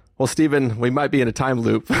 Well, Stephen, we might be in a time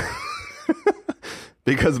loop.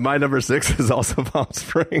 Because my number 6 is also Palm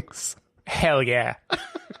Springs. Hell yeah.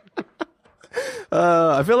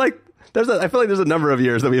 I feel like there's a number of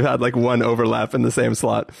years that we've had like one overlap in the same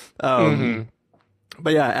slot. But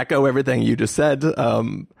yeah, echo everything you just said.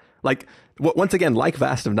 Once again, like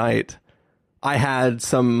Vast of Night, I had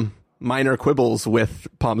some minor quibbles with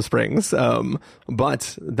Palm Springs.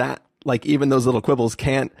 But that, like, even those little quibbles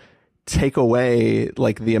can't take away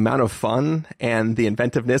like the amount of fun and the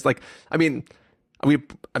inventiveness. Like, I mean,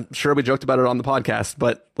 I'm sure we joked about it on the podcast,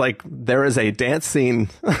 but like there is a dance scene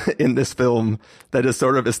in this film that is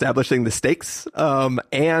sort of establishing the stakes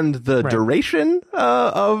and the duration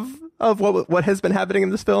of what has been happening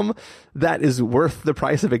in this film that is worth the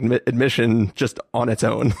price of admission just on its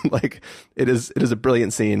own. Like it is a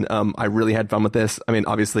brilliant scene. I really had fun with this. I mean,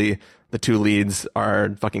 obviously the two leads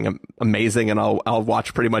are fucking amazing and I'll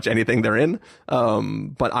watch pretty much anything they're in.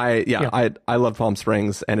 But I love Palm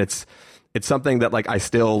Springs, and it's something that like I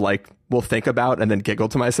still like will think about and then giggle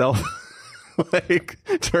to myself like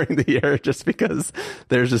during the year, just because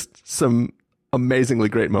there's just some amazingly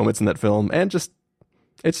great moments in that film, and just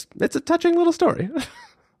it's a touching little story.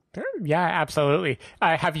 Yeah, absolutely.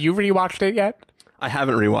 Have you rewatched it yet? I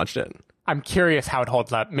haven't rewatched it. I'm curious how it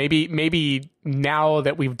holds up. Maybe now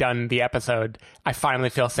that we've done the episode, I finally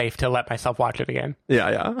feel safe to let myself watch it again.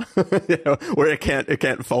 Yeah. Where it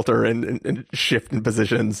can't falter and shift in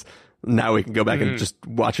positions. Now we can go back and just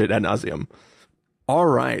watch it ad nauseum. All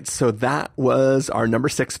right. So that was our number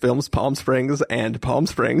 6 films, Palm Springs and Palm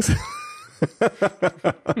Springs.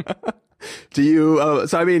 Do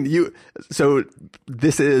you, so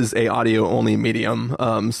this is a audio only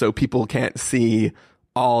medium. So people can't see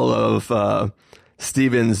all of,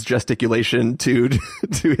 Steven's gesticulation to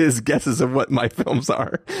his guesses of what my films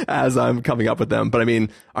are as I'm coming up with them. But I mean,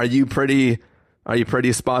 are you pretty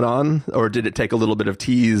spot on, or did it take a little bit of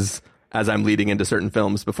tease as I'm leading into certain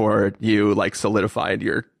films before you like solidified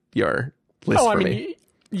your list for me?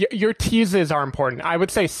 Your teases are important. I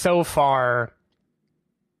would say so far,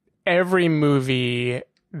 every movie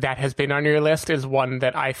that has been on your list is one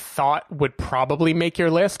that I thought would probably make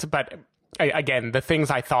your list. But again, the things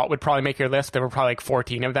I thought would probably make your list, there were probably like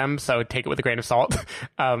 14 of them. So take it with a grain of salt.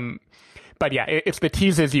 But yeah, it's the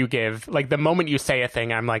teases you give. Like the moment you say a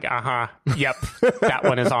thing, I'm like, yep, that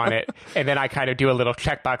one is on it. And then I kind of do a little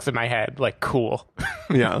checkbox in my head, like, cool.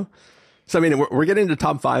 Yeah. So, I mean, we're getting to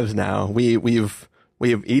top 5s now. We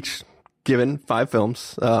have each given 5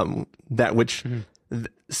 films,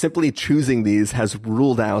 simply choosing these has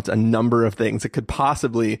ruled out a number of things that could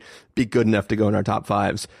possibly be good enough to go in our top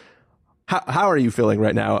 5s. How are you feeling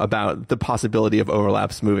right now about the possibility of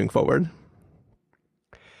overlaps moving forward?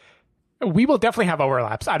 We will definitely have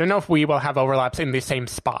overlaps. I don't know if we will have overlaps in the same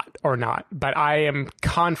spot or not, but I am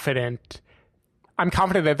confident I'm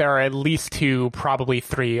confident that there are at least 2, probably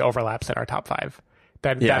 3 overlaps in our top 5.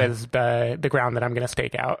 That is the ground that I'm going to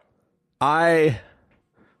stake out. I'm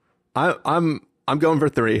going for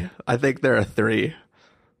 3. I think there are 3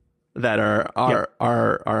 that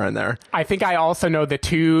are in there. I think I also know the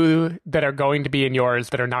 2 that are going to be in yours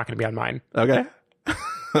that are not going to be on mine. Okay.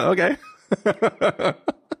 Okay.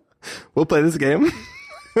 We'll play this game.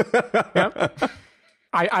 Yep.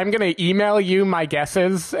 I'm going to email you my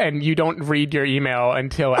guesses, and you don't read your email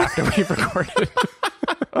until after we've recorded.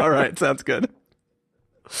 All right. Sounds good.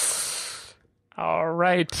 All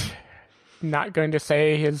right. Not going to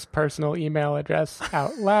say his personal email address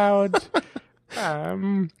out loud.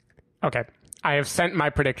 Okay. I have sent my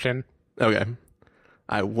prediction. Okay.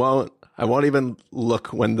 I won't even look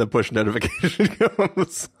when the push notification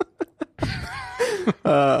comes.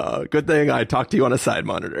 Good thing I talked to you on a side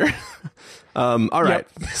monitor. All right.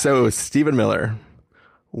 Yep. So, Stephen Miller,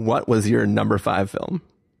 what was your number 5 film?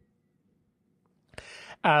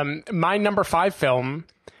 My number 5 film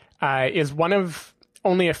is one of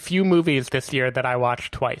only a few movies this year that I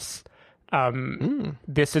watched twice.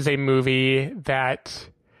 This is a movie that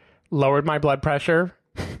lowered my blood pressure.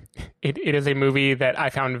 It is a movie that I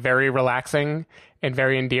found very relaxing and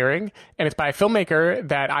very endearing. And it's by a filmmaker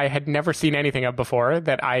that I had never seen anything of before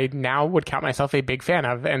that I now would count myself a big fan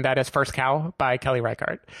of. And that is First Cow by Kelly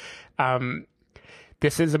Reichardt.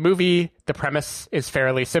 This is a movie. The premise is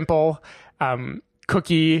fairly simple.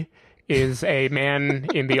 Cookie is a man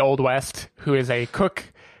in the Old West who is a cook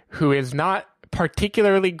who is not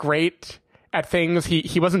particularly great at things.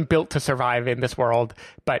 He wasn't built to survive in this world,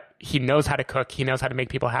 but he knows how to cook. He knows how to make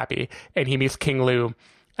people happy. And he meets King Lou,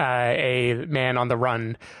 a man on the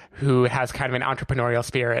run who has kind of an entrepreneurial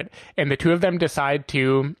spirit. And the two of them decide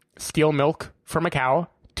to steal milk from a cow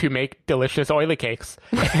to make delicious oily cakes.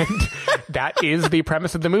 And that is the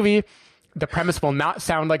premise of the movie. The premise will not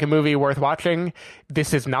sound like a movie worth watching.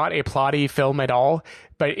 This is not a plotty film at all,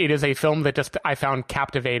 but it is a film that just I found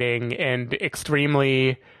captivating and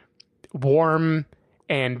extremely warm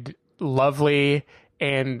and lovely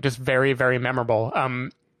and just very, very memorable.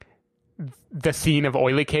 The scene of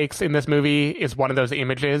oily cakes in this movie is one of those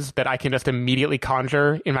images that I can just immediately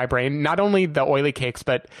conjure in my brain. Not only the oily cakes,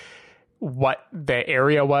 but what the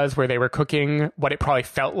area was where they were cooking, what it probably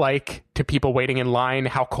felt like to people waiting in line,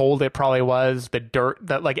 how cold it probably was, the dirt,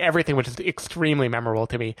 that like everything was just extremely memorable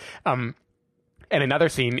to me. And another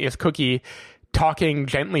scene is Cookie talking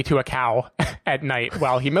gently to a cow at night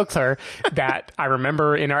while he milks her that I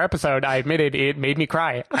remember in our episode, I admitted it made me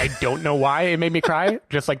cry. I don't know why it made me cry,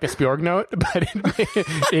 just like the Spjorg note, but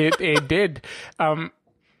it did.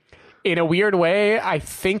 In a weird way, I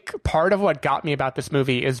think part of what got me about this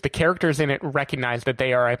movie is the characters in it recognize that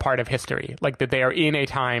they are a part of history, like that they are in a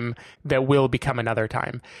time that will become another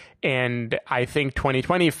time. And I think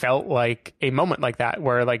 2020 felt like a moment like that,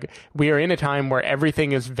 where like we are in a time where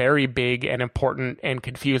everything is very big and important and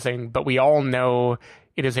confusing, but we all know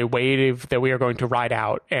it is a wave that we are going to ride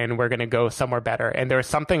out and we're going to go somewhere better. And there was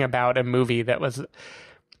something about a movie that was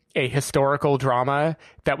a historical drama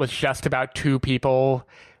that was just about two people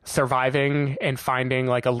surviving and finding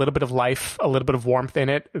like a little bit of life, a little bit of warmth in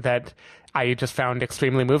it that I just found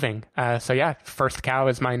extremely moving. So yeah, First Cow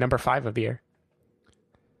is my number 5 of the year.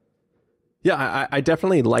 Yeah, I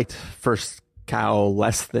definitely liked First Cow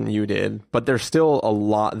less than you did, but there's still a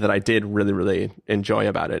lot that I did really, really enjoy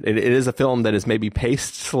about it. It is a film that is maybe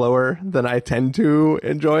paced slower than I tend to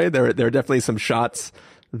enjoy. There are definitely some shots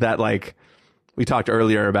that, like we talked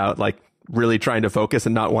earlier about, like really trying to focus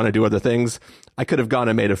and not want to do other things. I could have gone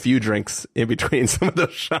and made a few drinks in between some of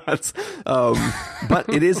those shots. But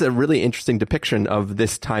it is a really interesting depiction of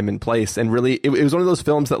this time and place. And really, it was one of those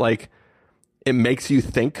films that like, it makes you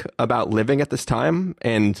think about living at this time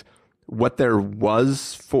and what there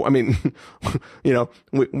was for, I mean, you know,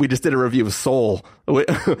 we just did a review of Soul,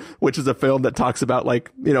 which is a film that talks about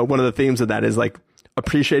like, you know, one of the themes of that is like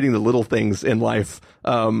appreciating the little things in life.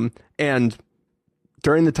 And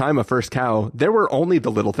during the time of First Cow, there were only the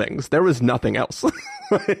little things. There was nothing else.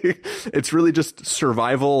 It's really just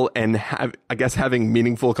survival and having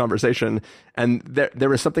meaningful conversation. And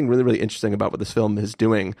there is something really, really interesting about what this film is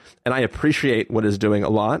doing. And I appreciate what it's doing a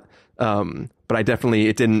lot. But I definitely,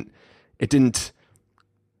 it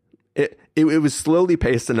was slowly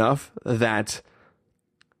paced enough that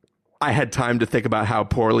I had time to think about how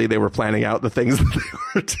poorly they were planning out the things that they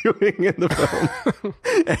were doing in the film.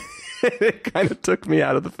 It kind of took me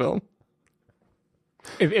out of the film.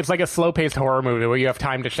 It's like a slow-paced horror movie where you have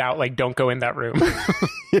time to shout, like, don't go in that room.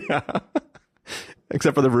 Yeah.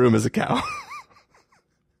 Except for the room is a cow.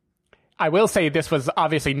 I will say this was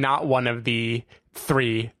obviously not one of the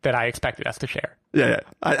three that I expected us to share. Yeah.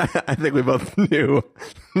 I think we both knew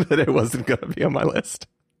that it wasn't going to be on my list.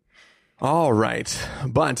 All right.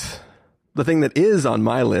 But the thing that is on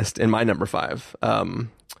my list in my number 5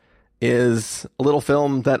 is a little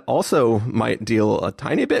film that also might deal a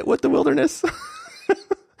tiny bit with the wilderness.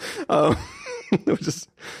 Which is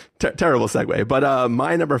terrible segue. But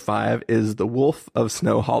my number 5 is The Wolf of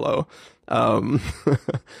Snow Hollow.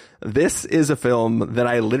 This is a film that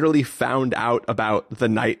I literally found out about the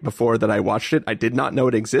night before that I watched it. I did not know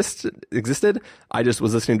it existed. I just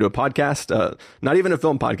was listening to a podcast, not even a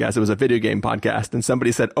film podcast. It was a video game podcast. And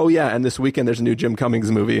somebody said, oh yeah, and this weekend there's a new Jim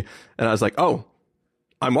Cummings movie. And I was like, oh,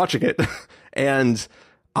 I'm watching it. And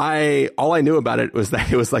all I knew about it was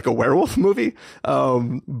that it was like a werewolf movie.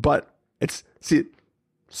 But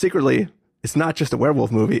secretly, it's not just a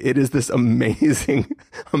werewolf movie. It is this amazing,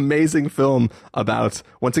 amazing film about,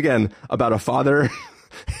 once again, about a father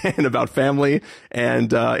and about family.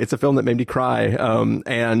 And it's a film that made me cry.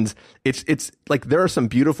 And it's like, there are some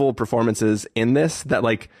beautiful performances in this that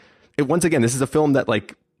once again, this is a film that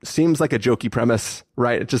seems like a jokey premise,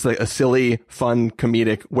 right? It's just like a silly, fun,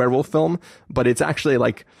 comedic werewolf film, but it's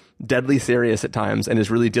actually deadly serious at times and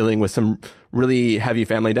is really dealing with some really heavy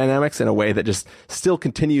family dynamics in a way that just still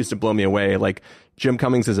continues to blow me away. Jim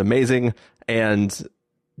Cummings is amazing, and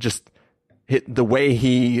just the way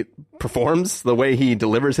he performs, the way he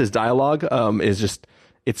delivers his dialogue,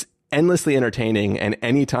 it's endlessly entertaining. And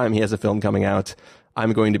anytime he has a film coming out,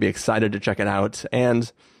 I'm going to be excited to check it out.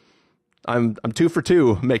 And I'm 2 for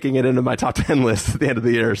 2 making it into my top 10 list at the end of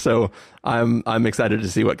the year. So I'm excited to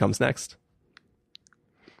see what comes next.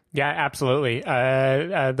 Yeah, absolutely.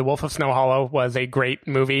 The Wolf of Snow Hollow was a great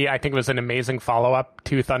movie. I think it was an amazing follow-up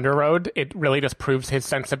to Thunder Road. It really just proves his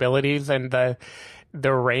sensibilities and the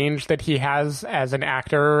range that he has as an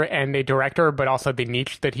actor and a director, but also the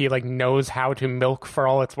niche that he knows how to milk for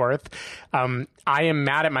all it's worth. I am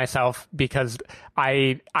mad at myself because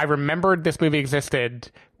I remembered this movie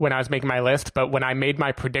existed when I was making my list, but when I made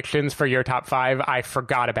my predictions for your top 5, I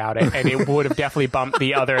forgot about it, and it would have definitely bumped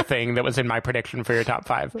the other thing that was in my prediction for your top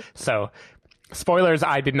 5. So, spoilers,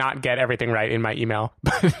 I did not get everything right in my email,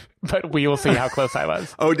 but we will see how close I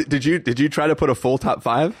was. Oh, did you try to put a full top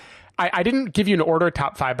 5? I didn't give you an order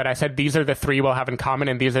top 5, but I said these are the 3 we'll have in common,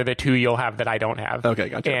 and these are the 2 you'll have that I don't have. Okay,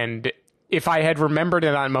 gotcha. And if I had remembered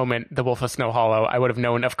in that moment The Wolf of Snow Hollow, I would have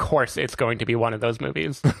known, of course, it's going to be one of those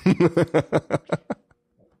movies.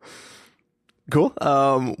 Cool.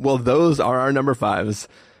 Well, those are our number 5s.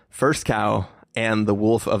 First Cow and The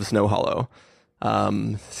Wolf of Snow Hollow.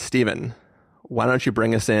 Steven, why don't you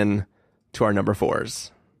bring us in to our number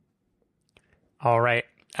 4s? All right.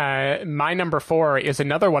 My number 4 is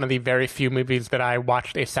another one of the very few movies that I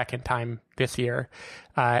watched a second time this year.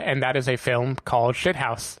 And that is a film called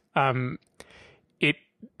Shithouse. It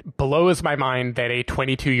blows my mind that a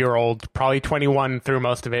 22-year-old, probably 21 through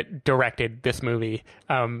most of it, directed this movie.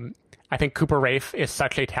 I think Cooper Raiff is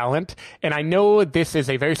such a talent. And I know this is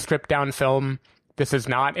a very stripped-down film. This is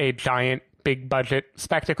not a giant, big-budget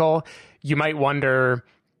spectacle. You might wonder,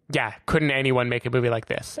 yeah, couldn't anyone make a movie like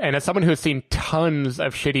this? And as someone who has seen tons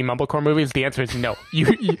of shitty mumblecore movies, the answer is no.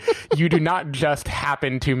 You do not just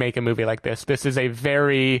happen to make a movie like this. This is a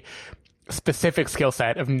very specific skill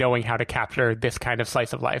set of knowing how to capture this kind of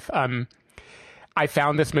slice of life. I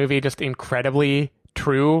found this movie just incredibly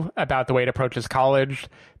true about the way it approaches college,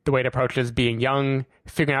 the way it approaches being young,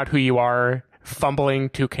 figuring out who you are, fumbling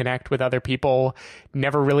to connect with other people,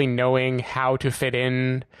 never really knowing how to fit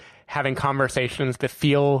in, having conversations that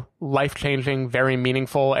feel life-changing, very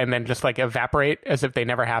meaningful, and then just evaporate as if they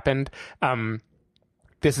never happened.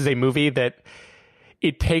 This is a movie that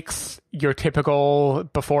it takes your typical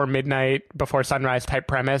before midnight, before sunrise type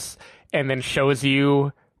premise and then shows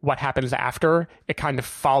you what happens after. It kind of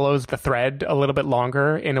follows the thread a little bit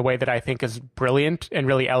longer in a way that I think is brilliant and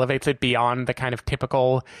really elevates it beyond the kind of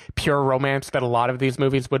typical pure romance that a lot of these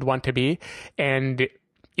movies would want to be. And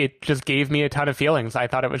it just gave me a ton of feelings. I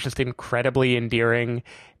thought it was just incredibly endearing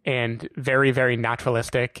and very, very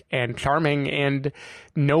naturalistic and charming. And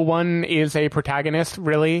no one is a protagonist,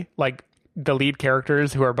 really. The lead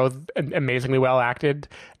characters, who are both amazingly well acted,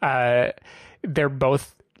 they're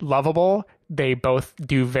both lovable. They both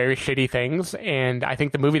do very shitty things, and I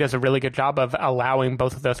think the movie does a really good job of allowing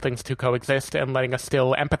both of those things to coexist and letting us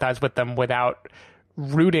still empathize with them without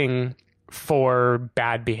rooting for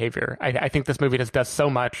bad behavior. I think this movie just does so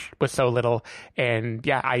much with so little, and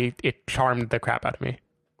yeah, it charmed the crap out of me.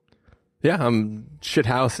 Yeah,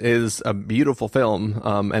 Shithouse is a beautiful film,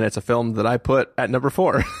 and it's a film that I put at number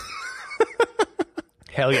 4.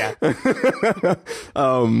 Hell yeah. Yeah,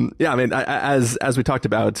 I mean, as we talked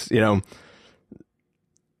about, you know,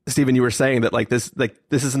 Stephen, you were saying that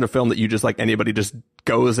this isn't a film that you just like anybody just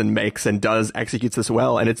goes and makes and executes this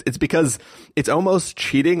well. And it's because it's almost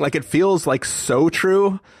cheating. Like, it feels like so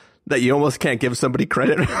true that you almost can't give somebody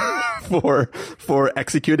credit for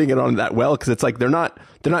executing it on that well. Cause it's like, they're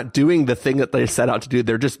not doing the thing that they set out to do.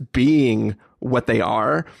 They're just being what they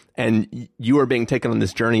are. And you are being taken on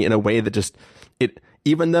this journey in a way that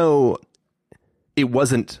even though it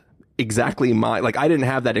wasn't exactly I didn't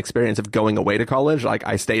have that experience of going away to college. Like,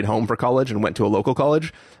 I stayed home for college and went to a local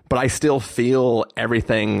college, but I still feel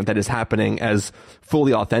everything that is happening as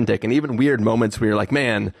fully authentic. And even weird moments where you're like,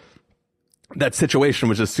 man, that situation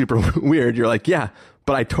was just super weird. You're like, yeah,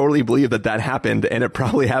 but I totally believe that happened, and it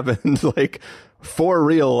probably happened like for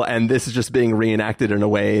real. And this is just being reenacted in a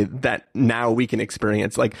way that now we can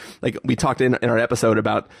experience. Like we talked in our episode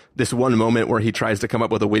about this one moment where he tries to come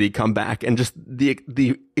up with a witty comeback, and just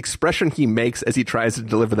the expression he makes as he tries to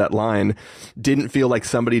deliver that line didn't feel like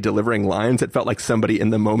somebody delivering lines. It felt like somebody in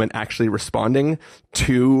the moment actually responding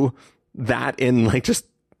to that in like just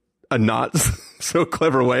a not so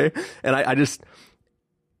clever way. And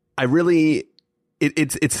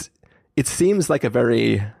it seems like a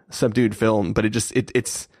very subdued film, but it's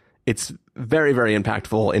very, very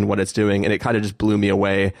impactful in what it's doing. And it kind of just blew me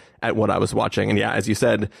away at what I was watching. And yeah, as you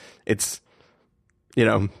said, it's, you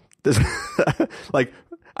know, this, like,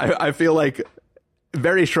 I feel like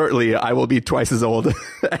very shortly I will be twice as old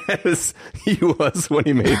as he was when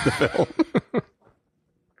he made the film.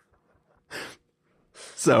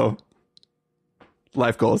 So,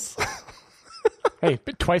 life goals. Hey,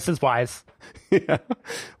 but twice as wise. Yeah,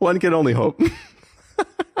 one can only hope.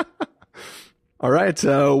 All right,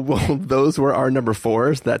 well, those were our number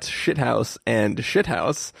 4s. That's Shithouse and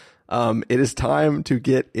Shithouse. It is time to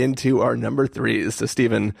get into our number 3s. So,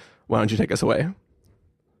 Stephen, why don't you take us away?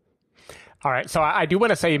 All right, so I do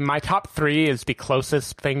want to say my top 3 is the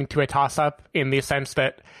closest thing to a toss-up, in the sense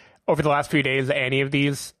that over the last few days, any of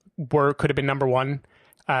these could have been number 1.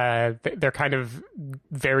 They're kind of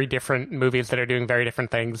very different movies that are doing very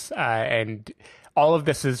different things. And all of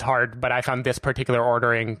this is hard, but I found this particular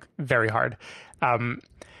ordering very hard.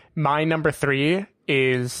 My number 3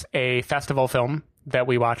 is a festival film that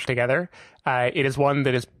we watched together. It is one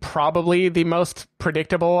that is probably the most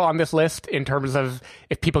predictable on this list in terms of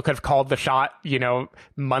if people could have called the shot, you know,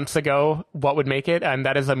 months ago, what would make it. And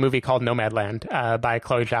that is a movie called Nomadland, by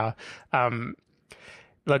Chloe Zhao.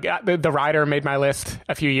 Look, The Rider made my list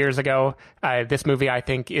a few years ago. This movie, I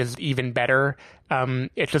think, is even better.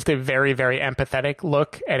 It's just a very, very empathetic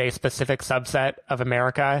look at a specific subset of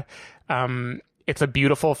America. It's a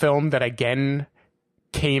beautiful film that, again,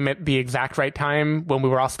 came at the exact right time when we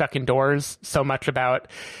were all stuck indoors. So much about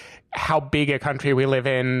how big a country we live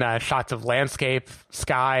in, shots of landscape,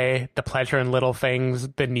 sky, the pleasure in little things,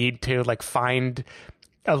 the need to like find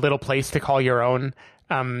a little place to call your own.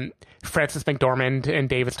 Frances McDormand and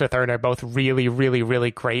David Strathairn are both really, really,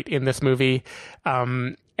 really great in this movie.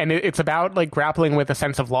 And it's about like grappling with a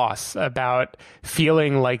sense of loss, about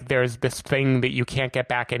feeling like there's this thing that you can't get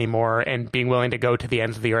back anymore, and being willing to go to the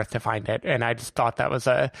ends of the earth to find it. And I just thought that was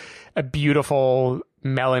a beautiful,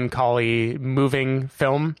 melancholy, moving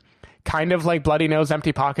film. Kind of like Bloody Nose,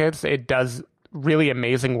 Empty Pockets. It does really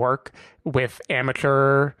amazing work with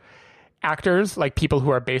amateur actors, like people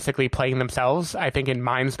who are basically playing themselves. I think it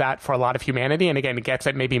mines that for a lot of humanity. And again, it gets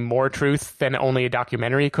at maybe more truth than only a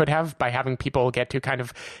documentary could have, by having people get to kind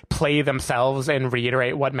of play themselves and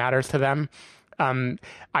reiterate what matters to them.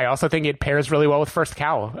 I also think it pairs really well with First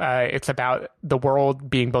Cow. It's about the world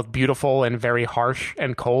being both beautiful and very harsh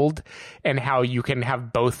and cold, and how you can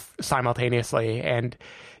have both simultaneously. And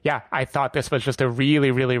yeah, I thought this was just a really,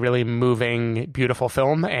 really, really moving, beautiful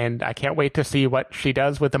film, and I can't wait to see what she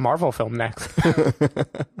does with the Marvel film next.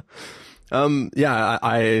 Yeah,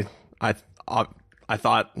 I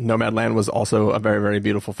thought Nomadland was also a very, very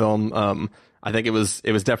beautiful film. I think it was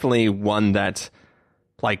definitely one that,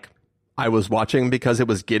 like, I was watching because it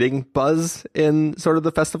was getting buzz in sort of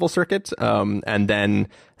the festival circuit, and then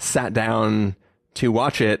sat down to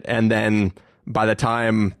watch it, and then by the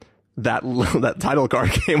time that title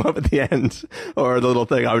card came up at the end, or the little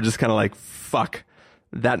thing, I was just kind of like, fuck,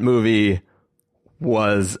 that movie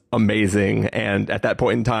was amazing. And at that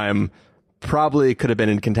point in time, probably could have been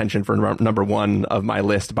in contention for number 1 of my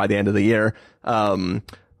list by the end of the year.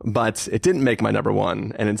 But it didn't make my number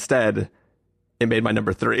 1, and instead it made my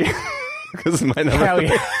number 3. Because my number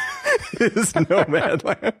 3 is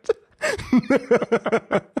Nomadland.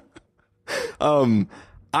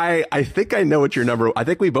 I think I know what your I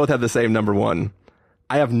think we both have the same number 1.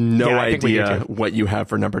 I have no Yeah, I think we do idea too. what you have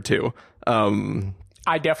for number 2.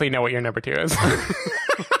 I definitely know what your number 2 is.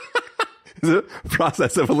 Is it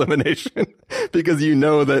process of elimination? Because you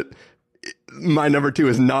know that my number 2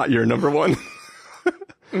 is not your number 1.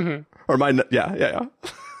 Or yeah.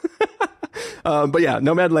 But yeah,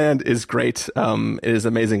 Nomadland is great. It is an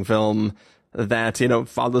amazing film that,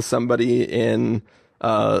 follows somebody in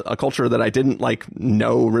a culture that I didn't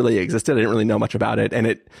know really existed. I didn't really know much about it. And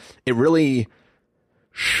it really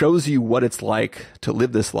shows you what it's like to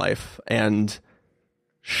live this life, and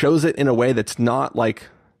shows it in a way that's not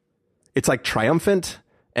it's triumphant,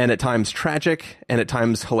 and at times tragic, and at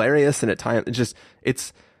times hilarious, and at times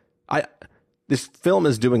this film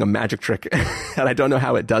is doing a magic trick, and I don't know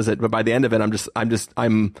how it does it, but by the end of it,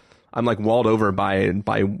 I'm walled over by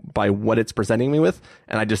what it's presenting me with,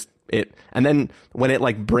 and and then when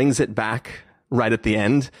it brings it back right at the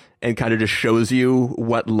end and kind of just shows you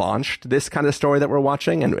what launched this kind of story that we're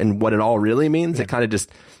watching, and what it all really means, it kind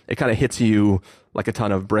of hits you like a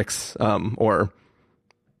ton of bricks, or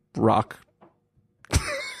rock.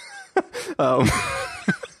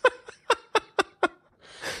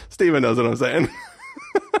 Steven knows what I'm saying.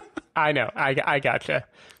 I know. I gotcha.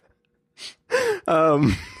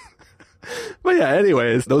 But yeah,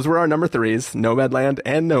 anyways, those were our number 3s, Nomadland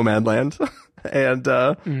and Nomadland. And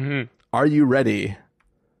are you ready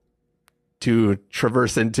to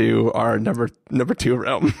traverse into our number 2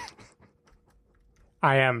 realm?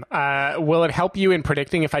 I am. Will it help you in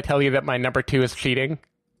predicting if I tell you that my number 2 is cheating?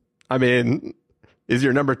 I mean, is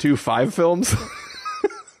your number 2 5 films?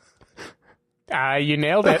 You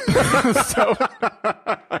nailed it.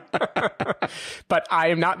 But I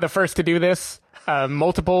am not the first to do this.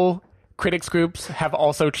 Multiple critics groups have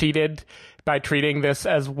also cheated by treating this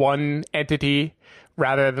as one entity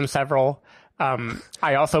rather than several.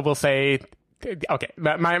 I also will say, okay,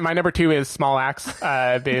 my number 2 is Small Axe,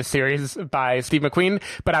 the series by Steve McQueen.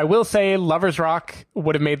 But I will say Lovers Rock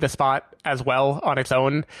would have made the spot as well on its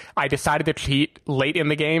own. I decided to cheat late in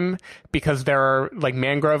the game because there are,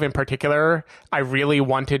 Mangrove in particular, I really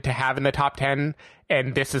wanted to have in the top 10.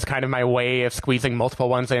 And this is kind of my way of squeezing multiple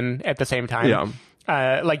ones in at the same time.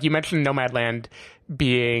 Yeah. Like you mentioned Nomadland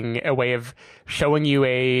being a way of showing you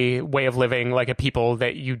a way of living, like a people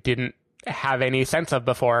that you didn't have any sense of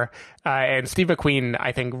before, and Steve McQueen,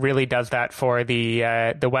 I think, really does that for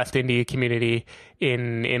the West Indian community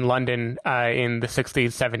in London in the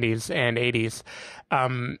 60s, 70s, and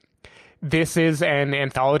 80s. This is an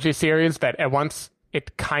anthology series that at once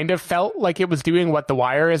it kind of felt like it was doing what The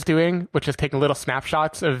Wire is doing, which is taking little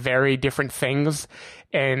snapshots of very different things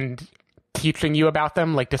and teaching you about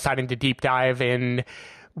them, like deciding to deep dive in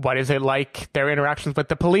what is it like, their interactions with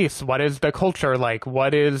the police, what is the culture like,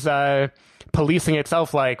 what is policing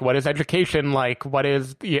itself like, what is education like, what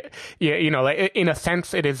is, in a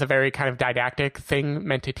sense, it is a very kind of didactic thing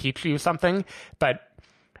meant to teach you something, but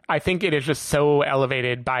I think it is just so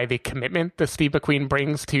elevated by the commitment that Steve McQueen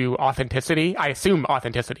brings to authenticity. I assume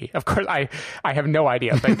authenticity. Of course, I have no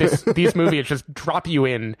idea, but these movies just drop you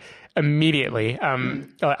in immediately.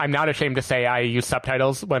 I'm not ashamed to say I use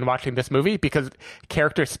subtitles when watching this movie because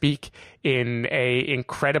characters speak in a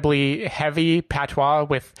incredibly heavy patois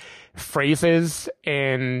with phrases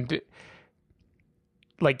and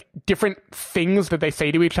different things that they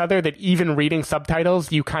say to each other that even reading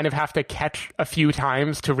subtitles, you kind of have to catch a few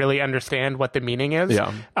times to really understand what the meaning is.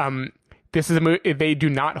 Yeah. This is a movie, they do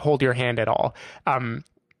not hold your hand at all.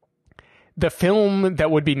 The film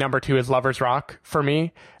that would be number 2 is Lovers Rock for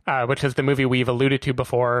me, which is the movie we've alluded to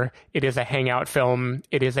before. It is a hangout film.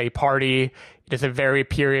 It is a party. It is a very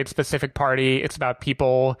period specific party. It's about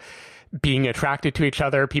people being attracted to each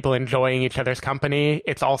other, people enjoying each other's company.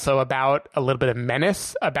 It's also about a little bit of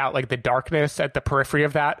menace, about the darkness at the periphery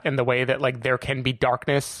of that and the way that there can be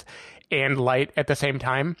darkness and light at the same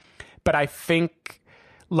time. But I think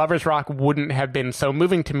Lovers Rock wouldn't have been so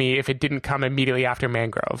moving to me if it didn't come immediately after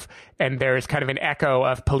Mangrove. And there's kind of an echo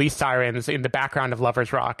of police sirens in the background of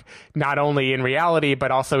Lovers Rock, not only in reality, but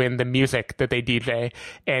also in the music that they DJ.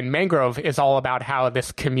 And Mangrove is all about how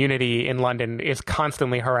this community in London is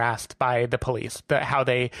constantly harassed by the police, how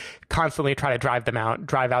they constantly try to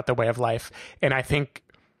drive out their way of life. And I think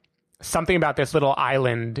something about this little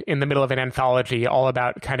island in the middle of an anthology all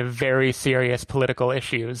about kind of very serious political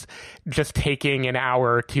issues, just taking an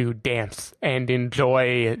hour to dance and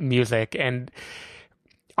enjoy music and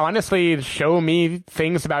honestly show me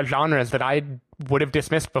things about genres that I would have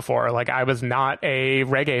dismissed before. I was not a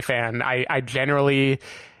reggae fan. I generally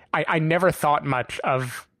never thought much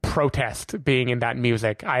of protest being in that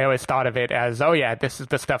music. I always thought of it as, oh yeah, this is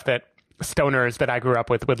the stuff that stoners that I grew up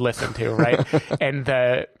with would listen to, right?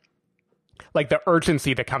 And like the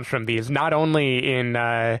urgency that comes from these, not only in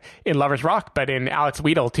Lovers Rock, but in Alex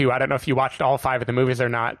Wheatle too. I don't know if you watched all 5 of the movies or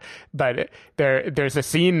not, but there's a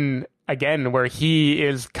scene again where he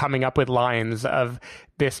is coming up with lines of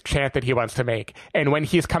this chant that he wants to make. And when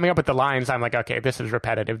he's coming up with the lines, I'm like, okay, this is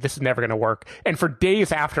repetitive. This is never going to work. And for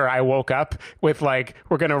days after, I woke up with like,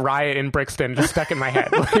 we're going to riot in Brixton just stuck in my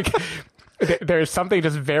head. Like there's something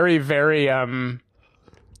just very, very, I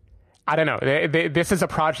don't know. This is a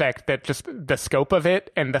project that just the scope of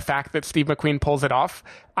it and the fact that Steve McQueen pulls it off,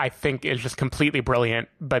 I think is just completely brilliant.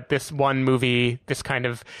 But this one movie, this kind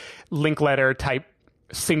of Linkletter type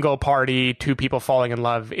single party, 2 people falling in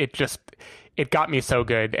love, it got me so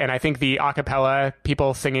good. And I think the a cappella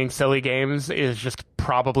people singing Silly Games is just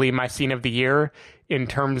probably my scene of the year in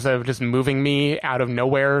terms of just moving me out of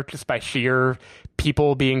nowhere just by sheer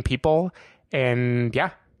people being people. And yeah,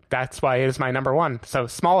 that's why it is my number 1. So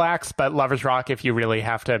small acts, but Lovers Rock if you really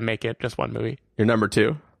have to make it just one movie. Your number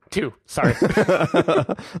 2? 2, sorry.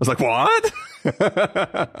 I was like, what?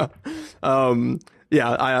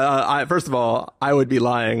 Yeah, I first of all, I would be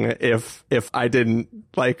lying if I didn't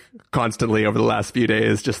like constantly over the last few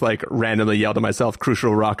days just like randomly yell to myself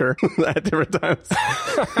 "Crucial Rocker" at different times.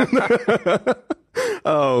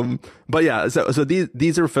 But yeah, so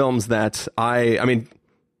these are films that I mean,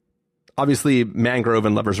 obviously Mangrove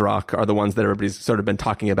and Lovers Rock are the ones that everybody's sort of been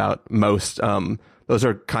talking about most. Those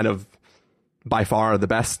are kind of by far the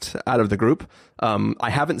best out of the group. I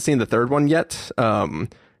haven't seen the third one yet.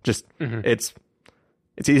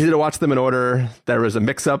 It's easy to watch them in order. There was a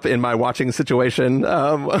mix-up in my watching situation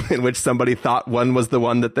in which somebody thought one was the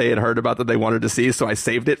one that they had heard about that they wanted to see, so I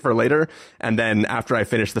saved it for later. And then after I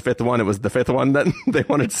finished the 5th one, it was the 5th one that they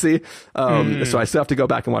wanted to see. So I still have to go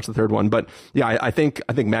back and watch the third one. But yeah, I think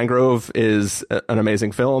Mangrove is an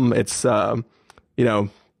amazing film. It's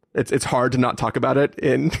it's hard to not talk about it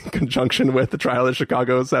in conjunction with The Trial of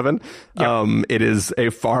Chicago 7. Yep. It is a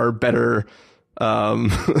far better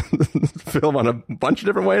film on a bunch of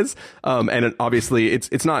different ways. And obviously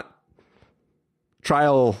it's not,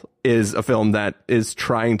 Trial is a film that is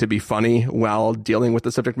trying to be funny while dealing with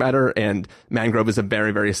the subject matter, and Mangrove is a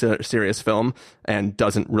very, very serious film and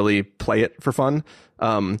doesn't really play it for fun.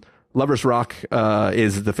 Lovers Rock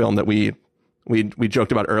is the film that we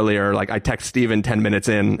joked about earlier. Like I text Steven 10 minutes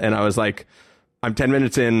in and I was like, I'm 10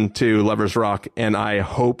 minutes into Lovers Rock and I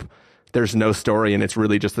hope there's no story and it's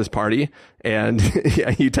really just this party. And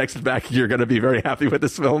yeah, he texted back, you're going to be very happy with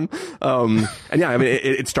this film. And yeah, I mean,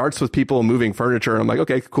 it starts with people moving furniture. And I'm like,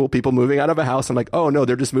 okay, cool. People moving out of a house. I'm like, oh no,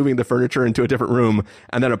 they're just moving the furniture into a different room.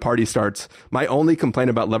 And then a party starts. My only complaint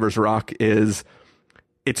about Lovers Rock is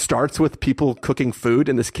it starts with people cooking food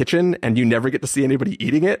in this kitchen and you never get to see anybody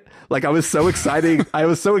eating it. Like I was so excited.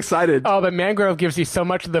 Oh, but Mangrove gives you so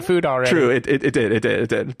much of the food already. True. It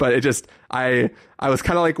did. But it just, I was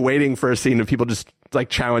kind of like waiting for a scene of people just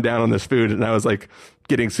like chowing down on this food. And I was like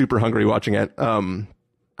getting super hungry watching it.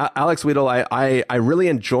 Alex Wheatle, I really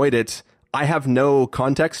enjoyed it. I have no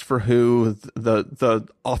context for who the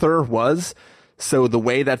author was. So the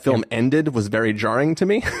way that film ended was very jarring to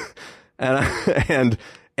me. And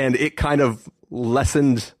it kind of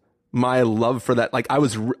lessened my love for that. Like I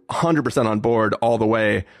was 100% on board all the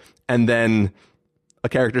way. And then a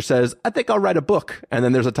character says, I think I'll write a book. And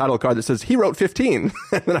then there's a title card that says he wrote 15.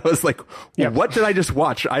 And then I was like, what did I just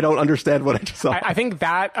watch? I don't understand what I just saw. I think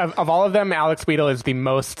that of all of them, Alex Wheatle is the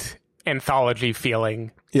most anthology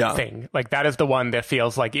feeling thing. Like that is the one that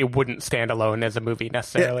feels like it wouldn't stand alone as a movie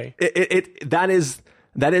necessarily. That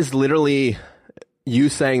is literally you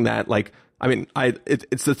saying that. Like, I mean,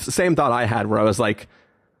 it's the same thought I had where I was like,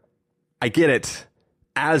 I get it.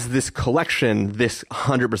 As this collection, this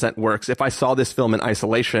 100% works. If I saw this film in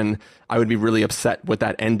isolation, I would be really upset with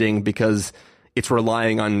that ending because it's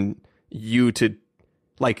relying on you to,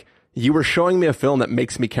 like, you were showing me a film that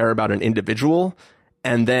makes me care about an individual.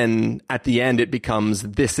 And then at the end, it becomes,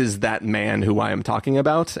 this is that man who I am talking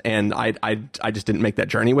about. And I just didn't make that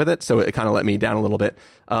journey with it. So it kind of let me down a little bit.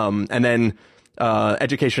 And then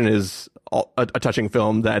Education is a touching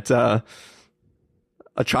film that a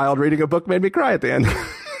child reading a book made me cry at the end.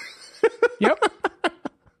 Yep.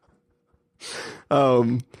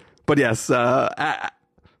 But yes,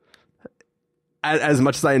 as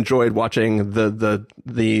much as I enjoyed watching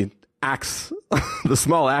the acts, the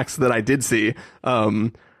small acts that I did see,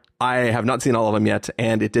 I have not seen all of them yet,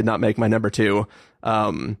 and it did not make my number 2.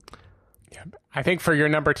 I think for your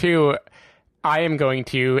number 2, I am going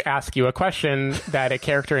to ask you a question that a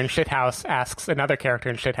character in Shithouse asks another character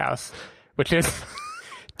in Shithouse, which is,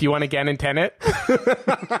 do you want again in Tenet?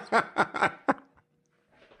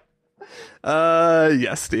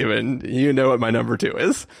 Yes, Steven, you know what my number 2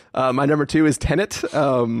 is. My number 2 is Tenet.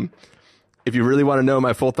 If you really want to know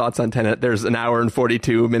my full thoughts on Tenet, there's an hour and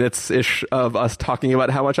 42 minutes-ish of us talking about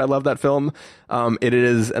how much I love that film. It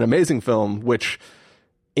is an amazing film, which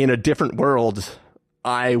in a different world,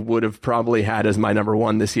 I would have probably had as my number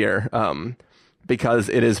 1 this year, because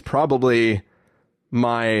it is probably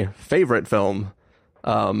my favorite film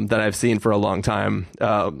that I've seen for a long time.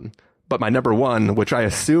 But my number 1, which I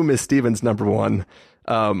assume is Steven's number 1,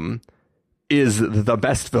 is the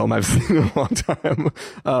best film I've seen in a long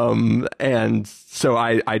time. And so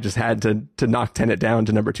I just had to knock Tenet down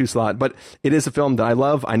to number 2 slot. But it is a film that I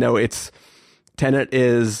love. I know Tenet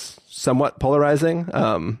is somewhat polarizing.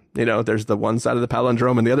 There's the one side of the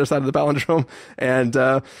palindrome and the other side of the palindrome.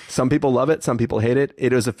 And some people love it. Some people hate it.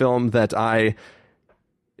 It is a film that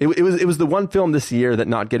it was the one film this year that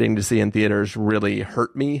not getting to see in theaters really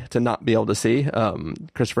hurt me to not be able to see.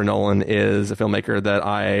 Christopher Nolan is a filmmaker that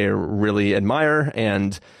I really admire,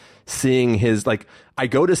 and seeing his, I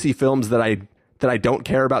go to see films that I don't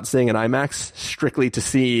care about seeing in IMAX strictly to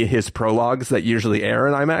see his prologues that usually air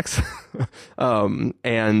in IMAX.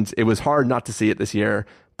 And it was hard not to see it this year,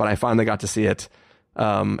 but I finally got to see it,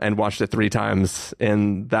 and watched it 3 times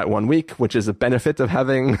in that 1 week, which is a benefit of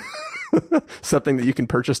having something that you can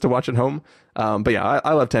purchase to watch at home. But yeah,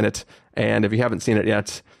 I love Tenet, and if you haven't seen it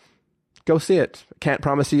yet, go see it. Can't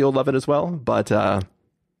promise you you'll love it as well, but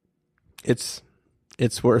it's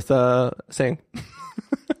worth seeing.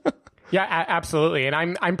 Yeah, absolutely.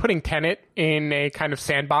 And I'm putting Tenet in a kind of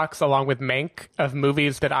sandbox along with Mank of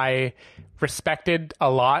movies that I respected a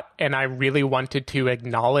lot and I really wanted to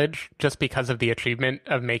acknowledge just because of the achievement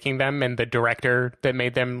of making them and the director that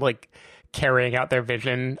made them, carrying out their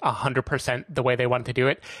vision 100% the way they wanted to do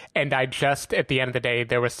it. And I just, at the end of the day,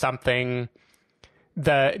 there was something,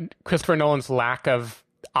 Christopher Nolan's lack of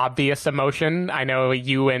obvious emotion. I know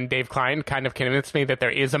you and Dave Klein kind of convinced me that there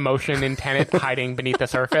is emotion in Tenet hiding beneath the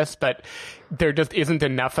surface, but there just isn't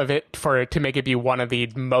enough of it to make it be one of the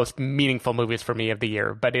most meaningful movies for me of the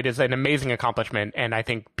year. But it is an amazing accomplishment, and I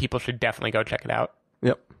think people should definitely go check it out.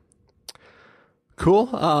 Yep. Cool.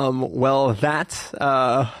 Well, that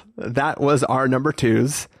was our number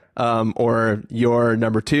 2s, or your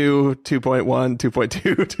number 2, 2.1,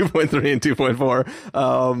 2.2, 2.3, and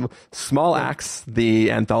 2.4. Small Axe,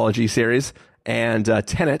 the anthology series, and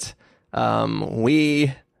Tenet.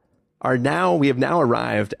 We have now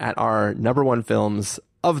arrived at our number 1 films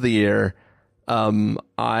of the year.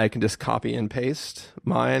 I can just copy and paste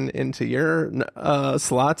mine into your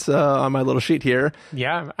slots on my little sheet here.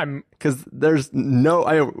 Yeah, because there's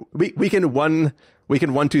we can 1,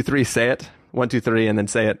 2, 3 say it 1, 2, 3 and then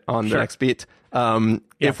say it on the next beat.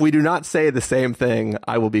 If we do not say the same thing,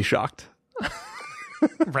 I will be shocked.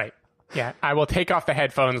 Right. Yeah, I will take off the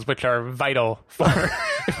headphones, which are vital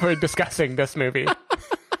for discussing this movie.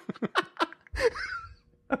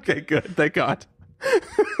 Okay, good. Thank God.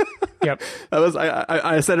 Yep.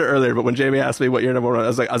 I said it earlier, but when Jamie asked me what your number 1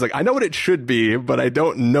 was, I was like, I know what it should be, but I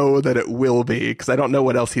don't know that it will be, because I don't know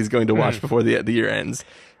what else he's going to watch before the year ends.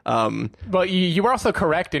 Well, you were also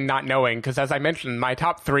correct in not knowing, because as I mentioned, my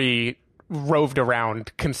top 3 roved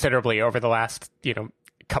around considerably over the last,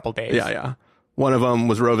 couple days. Yeah. One of them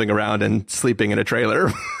was roving around and sleeping in a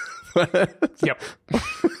trailer. Yep.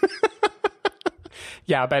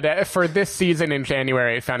 Yeah, but for this season in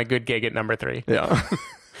January, I found a good gig at number 3. Yeah.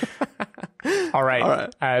 All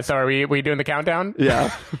right. So are we doing the countdown?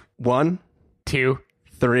 Yeah. 1, 2,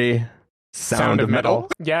 3. Sound of Metal.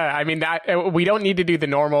 Yeah, I mean, that we don't need to do the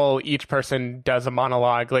normal each person does a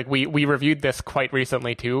monologue. We reviewed this quite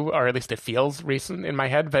recently too, or at least it feels recent in my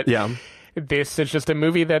head. But yeah, this is just a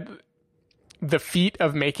movie that the feat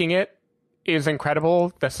of making it is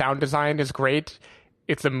incredible. The sound design is great.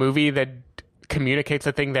 It's a movie that communicates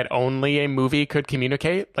a thing that only a movie could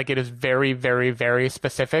communicate. It is very, very, very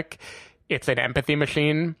specific. It's an empathy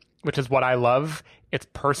machine, which is what I love. It's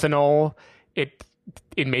personal.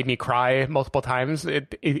 It made me cry multiple times.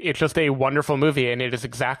 It's just a wonderful movie, and it is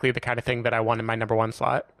exactly the kind of thing that I want in my number 1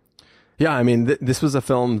 slot. Yeah, I mean, this was a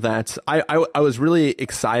film that I was really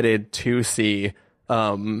excited to see,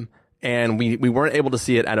 and we weren't able to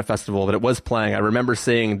see it at a festival, but it was playing. I remember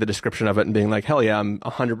seeing the description of it and being like, hell yeah, I'm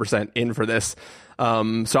 100% in for this.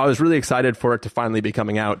 So I was really excited for it to finally be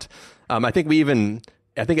coming out. I think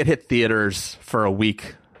it hit theaters for a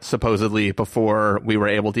week, supposedly, before we were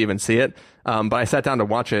able to even see it. But I sat down to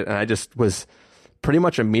watch it, and I just was pretty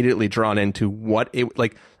much immediately drawn into what it,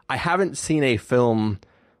 I haven't seen a film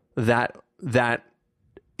that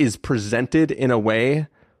is presented in a way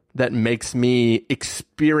that makes me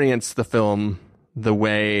experience the film the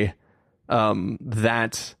way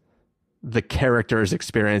that the characters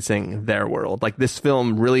experiencing their world. Like, this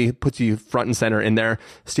film really puts you front and center in there.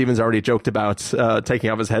 Steven's already joked about taking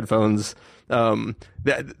off his headphones.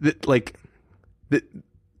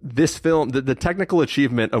 This film, the technical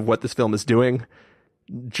achievement of what this film is doing,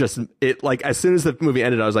 just it, like, as soon as the movie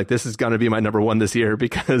ended, I was like, this is going to be my number one this year,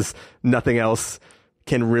 because nothing else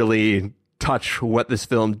can really touch what this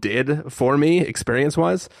film did for me experience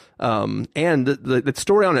wise. And the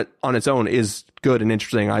story on its own is good and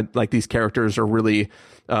interesting. I like, these characters are really,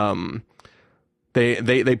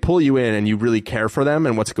 they pull you in and you really care for them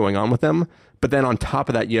and what's going on with them. But then on top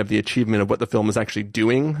of that, you have the achievement of what the film is actually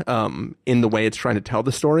doing, in the way it's trying to tell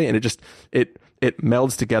the story. And it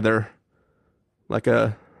melds together like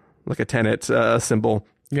a Tenet symbol.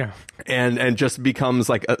 Yeah. And just becomes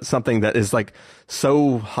like something that is like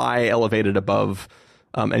so high elevated above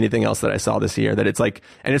anything else that I saw this year, that it's like,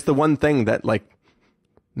 and it's the one thing that like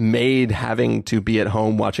made having to be at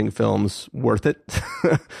home watching films worth it.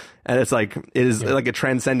 And it's like, it is like a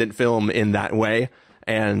transcendent film in that way.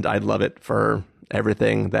 And I love it for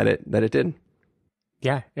everything that it did.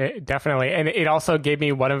 Yeah, definitely. And it also gave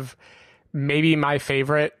me one of maybe my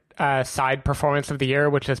favorite side performance of the year,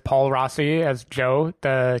 which is Paul Rossi as Joe,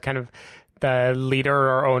 the kind of the leader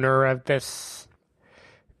or owner of this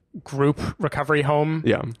group recovery home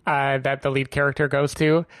that the lead character goes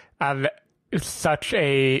to.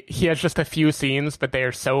 He has just a few scenes, but they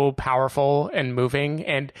are so powerful and moving.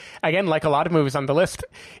 And again, like a lot of movies on the list,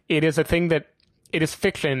 it is a thing that it is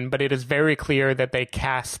fiction, but it is very clear that they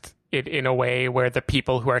cast it in a way where the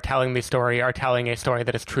people who are telling the story are telling a story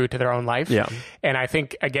that is true to their own life. Yeah. And I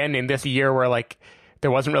think, again, in this year where like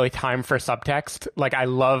there wasn't really time for subtext, like I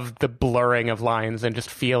love the blurring of lines and just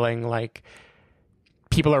feeling like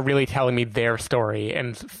people are really telling me their story,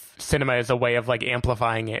 and cinema is a way of like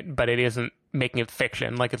amplifying it, but it isn't making it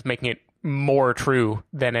fiction. Like, it's making it more true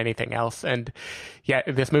than anything else. And yeah,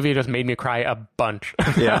 this movie just made me cry a bunch.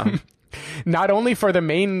 Yeah. Not only for the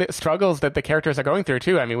main struggles that the characters are going through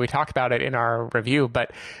too. I mean, we talked about it in our review,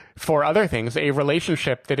 but for other things, a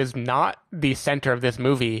relationship that is not the center of this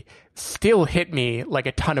movie still hit me like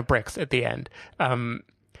a ton of bricks at the end.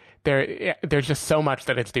 There's just so much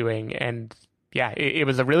that it's doing. And yeah, it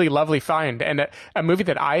was a really lovely find, and a movie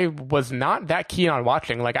that I was not that keen on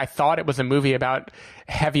watching. Like, I thought it was a movie about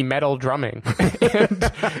heavy metal drumming.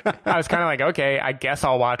 And I was kind of like, okay, I guess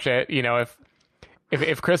I'll watch it. You know,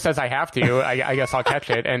 if Chris says I have to, I guess I'll catch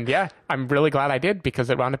it. And yeah, I'm really glad I did, because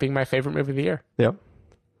it wound up being my favorite movie of the year. Yep.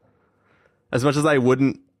 As much as I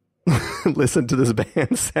wouldn't listen to this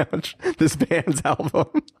band's album.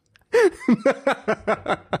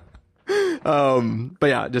 But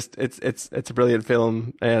yeah, just it's a brilliant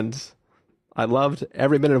film, and I loved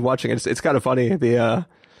every minute of watching it. It's kind of funny. At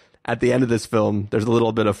the end of this film, there's a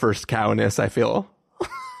little bit of First Cow-ness, I feel.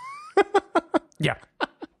 Yeah.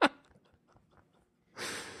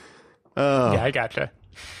 Yeah, I gotcha.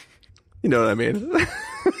 You know what I mean?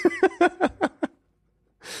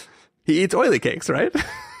 He eats oily cakes, right?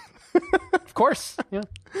 Of course. Yeah.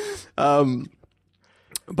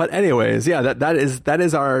 But anyways, yeah, that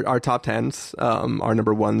is our top 10s, our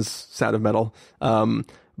number ones, Sound of Metal.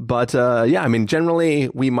 But yeah, I mean, generally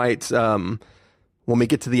we might, when we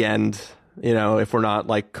get to the end, you know, if we're not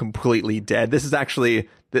like completely dead, this is actually,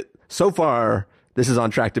 so far, this is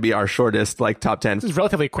on track to be our shortest like top 10. This is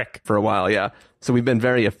relatively quick for a while. Yeah. So we've been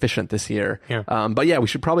very efficient this year. Yeah. But yeah, we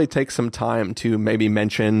should probably take some time to maybe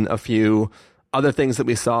mention a few other things that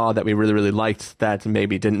we saw that we really, really liked that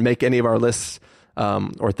maybe didn't make any of our lists,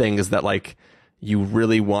 or things that like you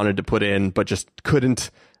really wanted to put in, but just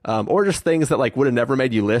couldn't, or just things that like would have never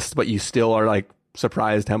made you list, but you still are like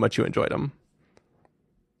surprised how much you enjoyed them.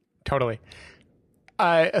 Totally.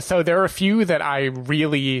 So there are a few that I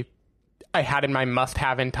had in my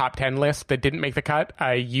must-have in top 10 list that didn't make the cut.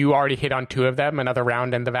 You already hit on two of them, Another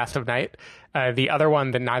Round and The Vast of Night. The other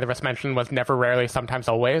one that neither of us mentioned was Never, Rarely, Sometimes,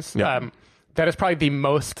 Always. Yeah. That is probably the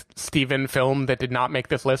most Steven film that did not make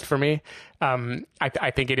this list for me.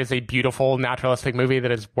 I think it is a beautiful, naturalistic movie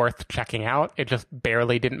that is worth checking out. It just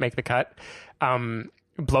barely didn't make the cut.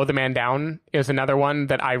 Blow the Man Down is another one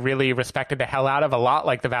that I really respected the hell out of, a lot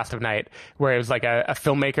like The Vast of Night, where it was like a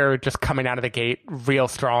filmmaker just coming out of the gate real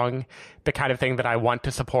strong, the kind of thing that I want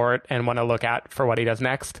to support and want to look at for what he does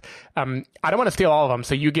next. I don't want to steal all of them,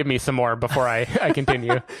 so you give me some more before I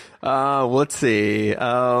continue. Let's see.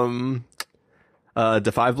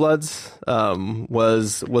 The Five Bloods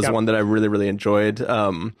was one that I really, really enjoyed.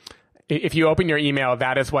 If you open your email,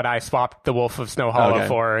 that is what I swapped The Wolf of Snow Hollow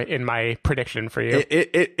for in my prediction for you.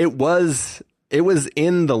 It was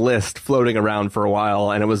in the list floating around for a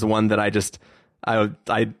while, and it was one that I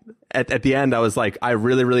at the end, I was like, I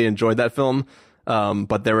really, really enjoyed that film.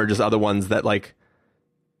 But there were just other ones that like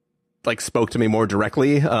spoke to me more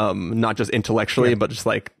directly, not just intellectually, but just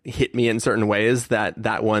like hit me in certain ways.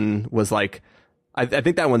 That one was like, I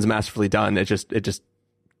think that one's masterfully done. It just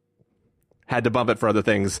had to bump it for other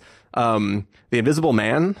things. The Invisible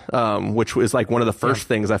Man, which was like one of the first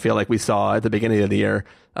things I feel like we saw at the beginning of the year,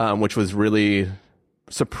 which was really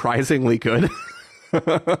surprisingly good.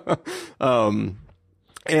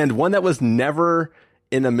 And one that was never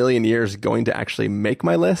in a million years going to actually make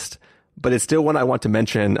my list, but it's still one I want to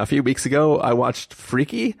mention. A few weeks ago, I watched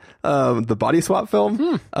Freaky, the body swap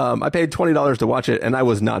film. I paid $20 to watch it, and I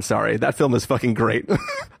was not sorry. That film is fucking great.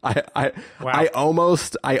 I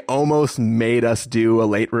almost made us do a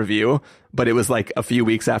late review, but it was like a few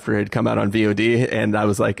weeks after it had come out on VOD, and I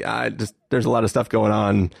was like, there's a lot of stuff going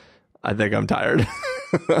on. I think I'm tired.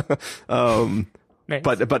 Nice.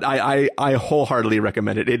 But I wholeheartedly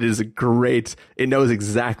recommend it. It is great. It knows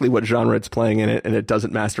exactly what genre it's playing in it, and it does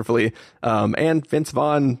it masterfully. And Vince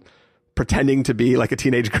Vaughn pretending to be like a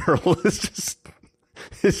teenage girl is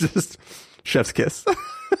just chef's kiss.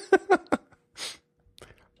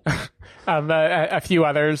 A few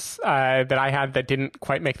others that I had that didn't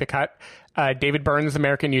quite make the cut. David Byrne's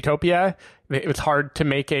American Utopia. It was hard to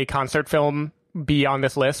make a concert film be on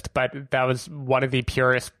this list, but that was one of the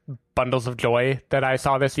purest bundles of joy that I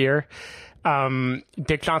saw this year.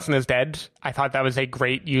 Dick Johnson is Dead. I thought that was a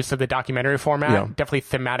great use of the documentary format. Yeah. Definitely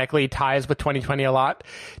thematically ties with 2020 a lot.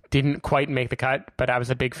 Didn't quite make the cut, but I was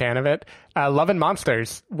a big fan of it. Love and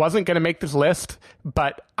Monsters wasn't going to make this list,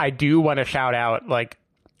 but I do want to shout out, like,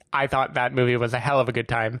 I thought that movie was a hell of a good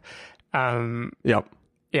time. Yep.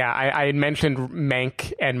 Yeah, I had mentioned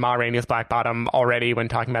Mank and Ma Rainey's Black Bottom already when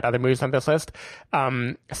talking about other movies on this list.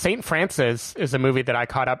 St. Francis is a movie that I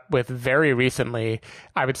caught up with very recently.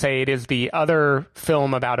 I would say it is the other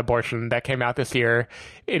film about abortion that came out this year.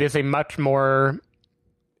 It is a much more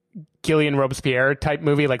Gillian Robespierre type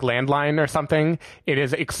movie, like Landline or something. It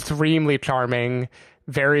is extremely charming.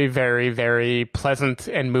 Very, very, very pleasant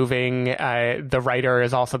and moving. The writer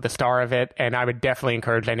is also the star of it, and I would definitely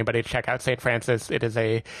encourage anybody to check out St. Francis. It's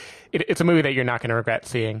a movie that you're not going to regret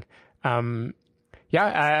seeing. Another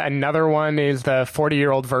one is the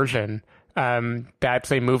 40-Year-Old Version.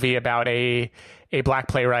 That's a movie about a black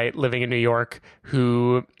playwright living in New York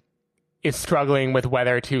who is struggling with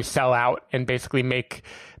whether to sell out and basically make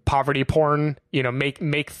poverty porn,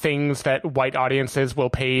 make things that white audiences will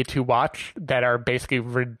pay to watch that are basically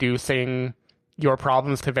reducing your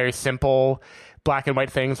problems to very simple black and white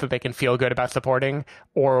things that they can feel good about supporting,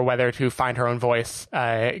 or whether to find her own voice,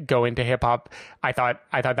 go into hip hop. I thought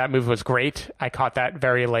that movie was great. I caught that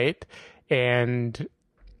very late, and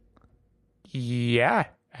yeah,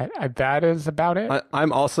 that is about it.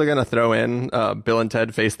 I'm also going to throw in Bill and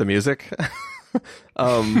Ted Face the Music.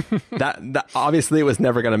 That obviously it was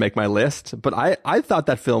never going to make my list, but I thought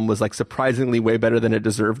that film was like surprisingly way better than it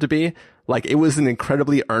deserved to be. Like, it was an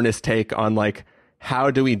incredibly earnest take on like,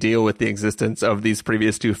 how do we deal with the existence of these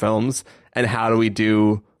previous two films, and how do we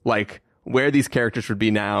do like where these characters would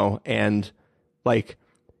be now, and like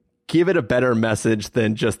give it a better message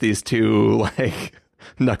than just these two like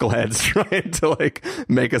knuckleheads trying to like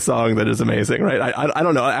make a song that is amazing, right? I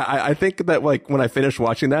don't know. I think that like when I finished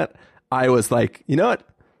watching that, I was like, you know what?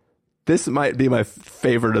 This might be my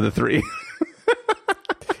favorite of the three.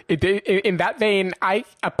 In that vein,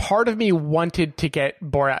 a part of me wanted to get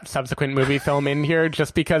Borat's subsequent movie film in here,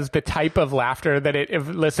 just because the type of laughter that it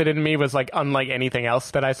elicited in me was like unlike anything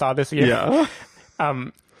else that I saw this year. Yeah.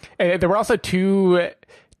 There were also two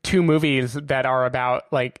movies that are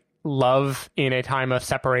about like love in a time of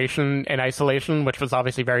separation and isolation, which was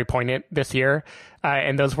obviously very poignant this year.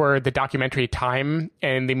 And those were the documentary Time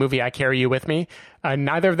and the movie I Carry You With Me.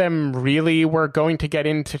 Neither of them really were going to get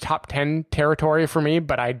into top 10 territory for me,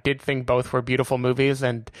 but I did think both were beautiful movies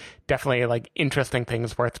and definitely like interesting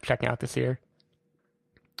things worth checking out this year.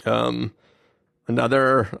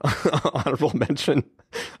 Another honorable mention,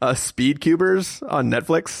 Speed Cubers on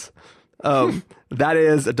Netflix. That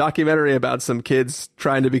is a documentary about some kids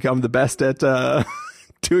trying to become the best at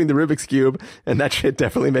doing the Rubik's Cube, and that shit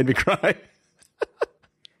definitely made me cry.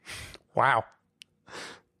 Wow.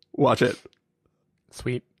 Watch it.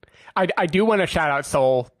 Sweet. I do want to shout out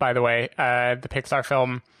Soul, by the way, the Pixar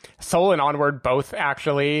film. Soul and Onward both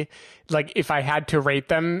actually, like, if I had to rate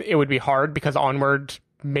them, it would be hard because Onward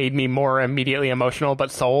made me more immediately emotional,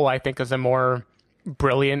 but Soul, I think, is a more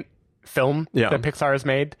brilliant film that Pixar has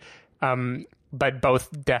made. But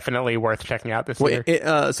both definitely worth checking out this year.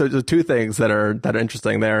 So the two things that are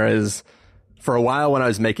interesting there is, for a while when I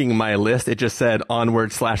was making my list, it just said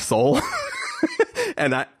Onward /Soul.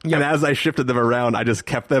 and as I shifted them around, I just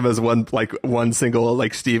kept them as one single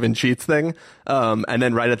like Steven Cheats thing. And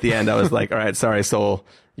then right at the end, I was like, all right, sorry, Soul,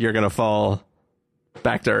 you're gonna fall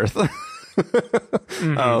back to Earth.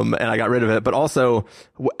 And I got rid of it. But also,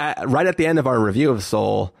 right at the end of our review of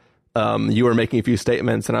Soul, you were making a few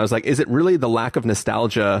statements, and I was like, is it really the lack of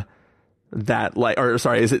nostalgia that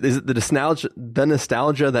is it the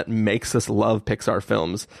nostalgia that makes us love Pixar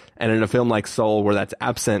films? And in a film like Soul, where that's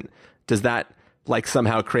absent, does that like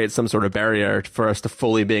somehow create some sort of barrier for us to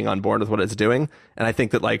fully being on board with what it's doing? And I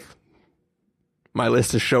think that like my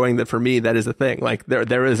list is showing that for me, that is the thing. Like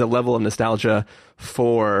there is a level of nostalgia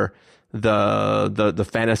for the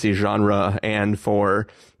fantasy genre and for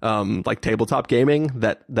like tabletop gaming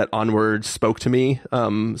that Onward spoke to me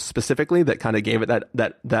specifically, that kind of gave it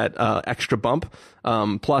that extra bump.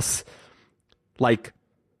 Plus, like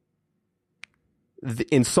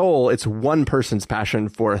in Soul, it's one person's passion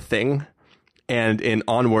for a thing, and in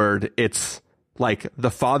Onward, it's like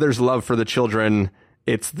the father's love for the children.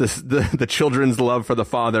 It's the children's love for the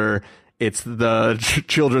father. It's the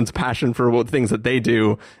children's passion for what things that they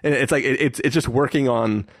do. And it's like, it's just working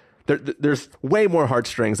on, there's way more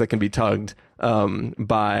heartstrings that can be tugged,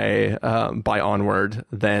 by Onward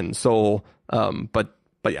than Soul. But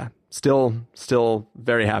yeah, still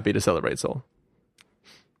very happy to celebrate Soul.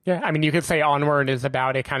 Yeah. I mean, you could say Onward is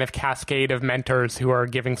about a kind of cascade of mentors who are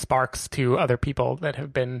giving sparks to other people that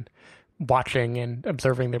have been watching and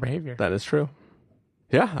observing their behavior. That is true.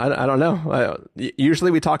 Yeah, I don't know.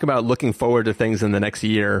 Usually we talk about looking forward to things in the next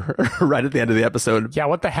year, right at the end of the episode. Yeah,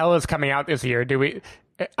 what the hell is coming out this year?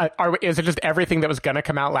 Is it just everything that was going to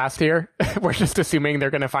come out last year? We're just assuming they're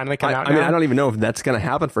going to finally come out now? I mean, I don't even know if that's going to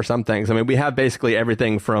happen for some things. I mean, we have basically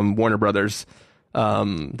everything from Warner Brothers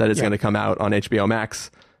that is going to come out on HBO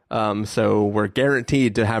Max. So we're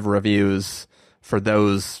guaranteed to have reviews for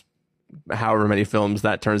those however many films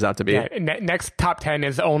that turns out to be. Yeah, next top 10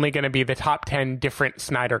 is only going to be the top 10 different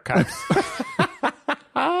Snyder cuts.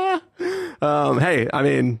 Hey, I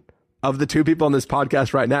mean, of the two people on this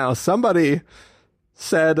podcast right now, somebody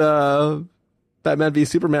said Batman v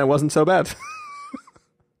Superman wasn't so bad.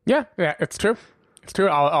 yeah, it's true. It's true.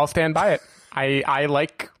 I'll stand by it.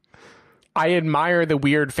 I admire the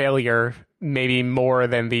weird failure maybe more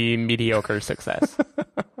than the mediocre success.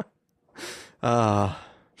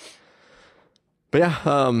 But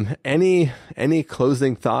yeah, any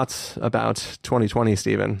closing thoughts about 2020,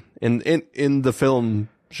 Steven, in the film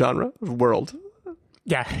genre world?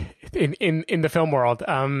 Yeah, in the film world,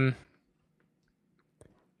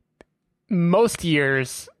 most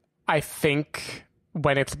years I think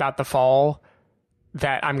when it's about the fall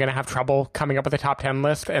that I'm going to have trouble coming up with a top 10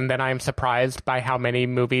 list, and then I'm surprised by how many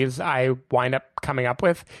movies I wind up coming up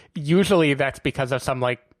with. Usually that's because of some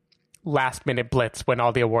like last minute blitz when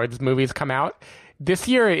all the awards movies come out. This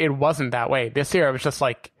year it wasn't that way. This year it was just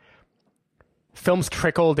like films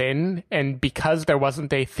trickled in, and because there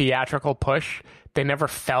wasn't a theatrical push, they never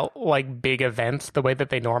felt like big events the way that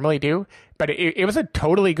they normally do. But it was a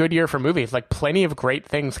totally good year for movies. Like plenty of great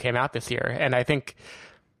things came out this year. And I think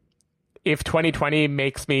if 2020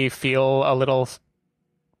 makes me feel a little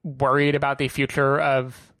worried about the future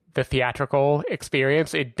of the theatrical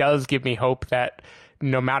experience, it does give me hope that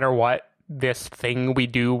no matter what, this thing we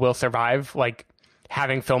do will survive. Like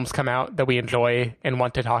having films come out that we enjoy and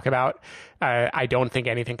want to talk about. I don't think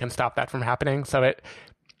anything can stop that from happening. So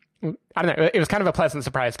I don't know. It was kind of a pleasant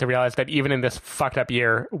surprise to realize that even in this fucked up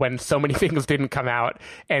year, when so many things didn't come out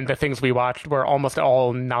and the things we watched were almost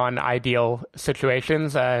all non-ideal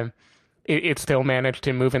situations, it still managed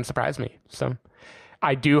to move and surprise me. So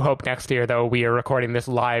I do hope next year, though, we are recording this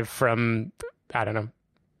live from, I don't know,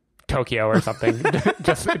 Tokyo or something,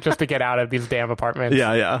 just to get out of these damn apartments.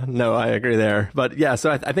 Yeah. No, I agree there. But yeah,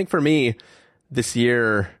 so I think for me this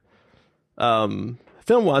year,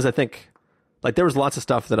 film-wise, I think like there was lots of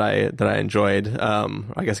stuff that I enjoyed.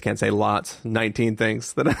 I guess I can't say lots, 19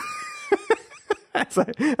 things that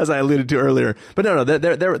as I alluded to earlier. But no,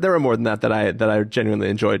 there were more than that I genuinely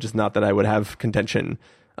enjoyed, just not that I would have contention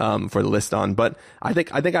for the list on. But I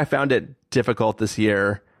think I found it difficult this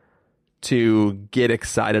year to get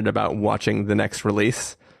excited about watching the next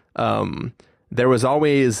release. There was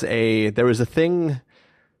a thing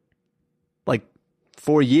like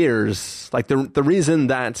for years, like the reason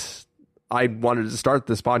that I wanted to start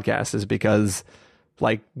this podcast is because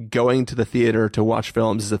like going to the theater to watch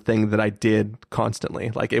films is a thing that I did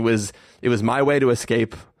constantly. Like it was my way to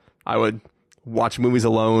escape. I would watch movies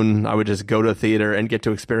alone. I would just go to a theater and get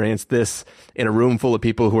to experience this in a room full of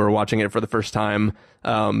people who are watching it for the first time,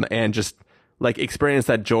 and just like experience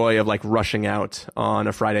that joy of like rushing out on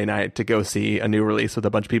a Friday night to go see a new release with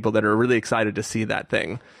a bunch of people that are really excited to see that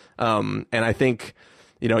thing. And I think,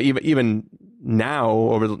 you know, even now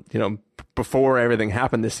over, you know, before everything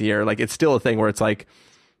happened this year, like it's still a thing where it's like,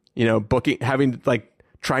 you know,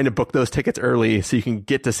 trying to book those tickets early so you can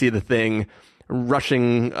get to see the thing,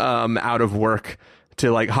 rushing out of work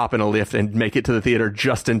to like hop in a lift and make it to the theater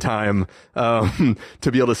just in time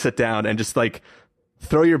to be able to sit down and just like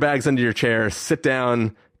throw your bags under your chair, sit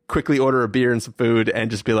down, quickly order a beer and some food, and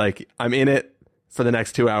just be like, I'm in it for the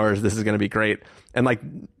next 2 hours. This is going to be great. And like,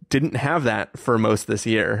 didn't have that for most this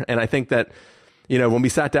year. And I think that, you know, when we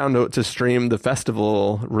sat down to stream the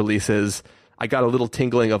festival releases, I got a little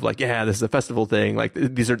tingling of like, yeah, this is a festival thing. Like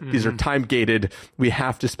these are time gated. We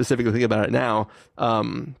have to specifically think about it now.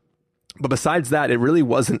 But besides that, it really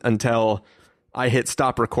wasn't until I hit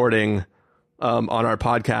stop recording on our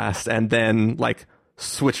podcast and then like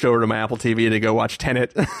switched over to my Apple TV to go watch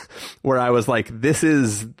Tenet, where I was like, this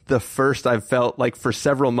is the first I've felt like for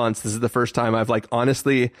several months. This is the first time I've like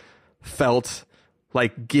honestly felt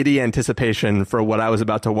like giddy anticipation for what I was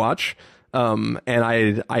about to watch. And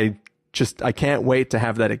I can't wait to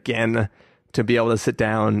have that again, to be able to sit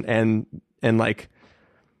down and like,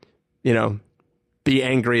 you know, be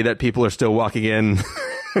angry that people are still walking in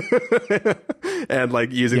and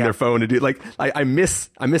like using their phone to do like, I miss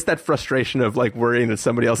that frustration of like worrying that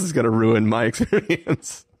somebody else is going to ruin my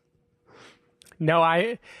experience. No,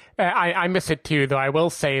 I miss it too, though I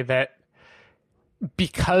will say that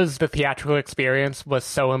because the theatrical experience was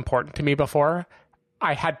so important to me before,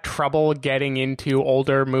 I had trouble getting into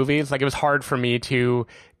older movies. Like it was hard for me to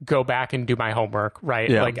go back and do my homework, right?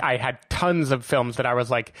 Yeah. Like I had tons of films that I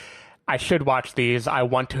was like, I should watch these. I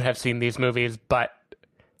want to have seen these movies, but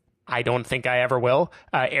I don't think I ever will.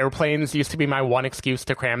 Airplanes used to be my one excuse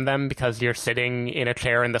to cram them because you're sitting in a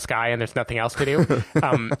chair in the sky and there's nothing else to do.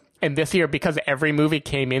 And this year, because every movie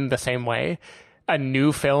came in the same way, a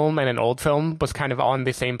new film and an old film was kind of on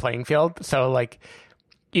the same playing field. So like,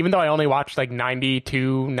 even though I only watched like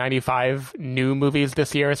 92, 95 new movies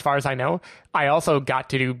this year, as far as I know, I also got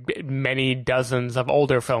to do many dozens of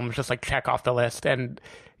older films, just like check off the list, and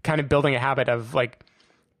kind of building a habit of like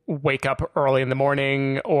wake up early in the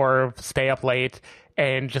morning or stay up late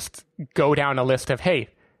and just go down a list of, hey,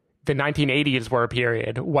 the 1980s were a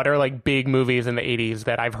period. What are like big movies in the 80s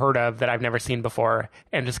that I've heard of that I've never seen before,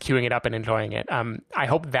 and just queuing it up and enjoying it. I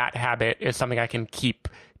hope that habit is something I can keep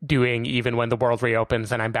doing even when the world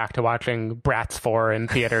reopens and I'm back to watching Bratz 4 in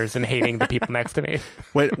theaters and hating the people next to me.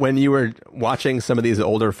 When you were watching some of these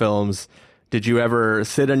older films, did you ever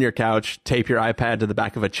sit on your couch, tape your iPad to the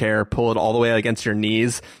back of a chair, pull it all the way against your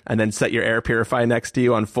knees, and then set your air purifier next to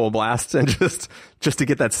you on full blast, and just to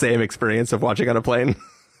get that same experience of watching on a plane?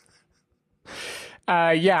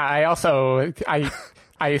 Yeah,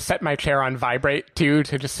 I set my chair on vibrate too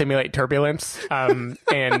to just simulate turbulence. And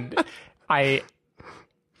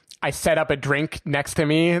I set up a drink next to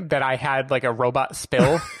me that I had like a robot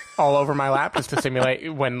spill all over my lap just to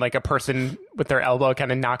simulate when like a person with their elbow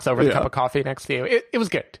kind of knocks over the cup of coffee next to you. It was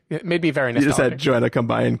good. It made me very nostalgic. You just had Joanna come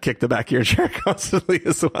by and kick the back of your chair constantly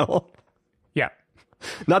as well. Yeah.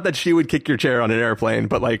 Not that she would kick your chair on an airplane,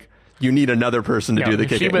 but like you need another person to do the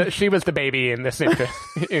kicking. She was the baby in this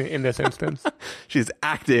in this instance. She's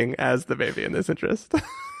acting as the baby in this interest.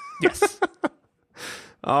 Yes.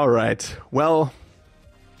 All right. Well,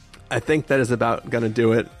 I think that is about going to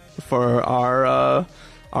do it for our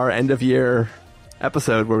end of year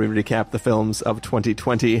episode where we recap the films of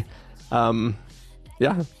 2020.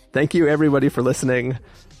 Yeah. Thank you everybody for listening.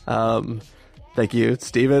 Thank you,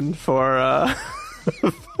 Stephen, for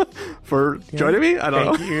joining me. I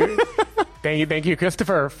don't know. Thank you,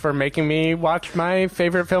 Christopher, for making me watch my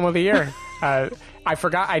favorite film of the year. I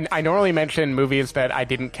forgot. I normally mention movies that I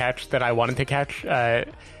didn't catch that I wanted to catch.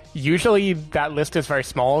 Usually that list is very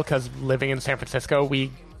small because living in San Francisco,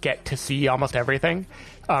 we get to see almost everything.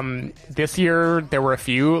 This year, there were a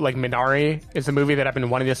few. Like Minari is a movie that I've been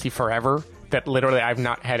wanting to see forever that literally I've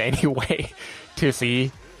not had any way to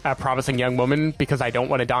see. Promising Young Woman, because I don't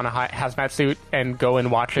want to don a hazmat suit and go and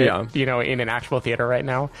watch it, in an actual theater right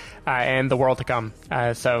now, and The World to Come.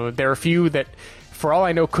 So there are a few that, for all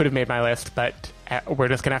I know, could have made my list, but we're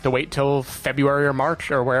just going to have to wait till February or March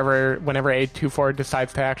or whenever A24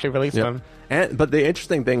 decides to actually release them. But the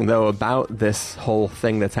interesting thing, though, about this whole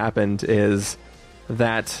thing that's happened is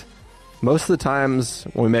that most of the times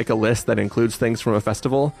when we make a list that includes things from a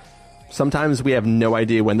festival, sometimes we have no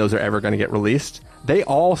idea when those are ever going to get released. They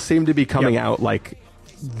all seem to be coming out like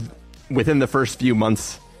within the first few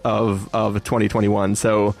months of 2021.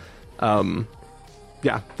 So,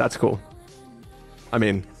 yeah, that's cool. I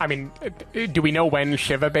mean, do we know when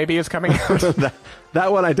Shiva Baby is coming out?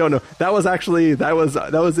 that one I don't know. That was actually that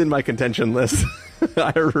was in my contention list.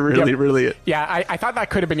 I really Yeah, I thought that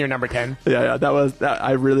could have been your number 10. Yeah,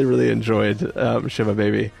 I really enjoyed Shiva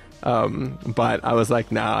Baby, but I was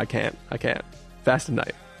like, nah, I can't. Fast and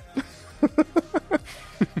Night.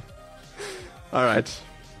 All right.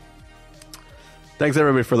 Thanks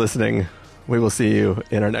everybody for listening. We will see you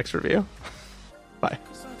in our next review. Bye.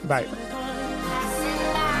 Bye.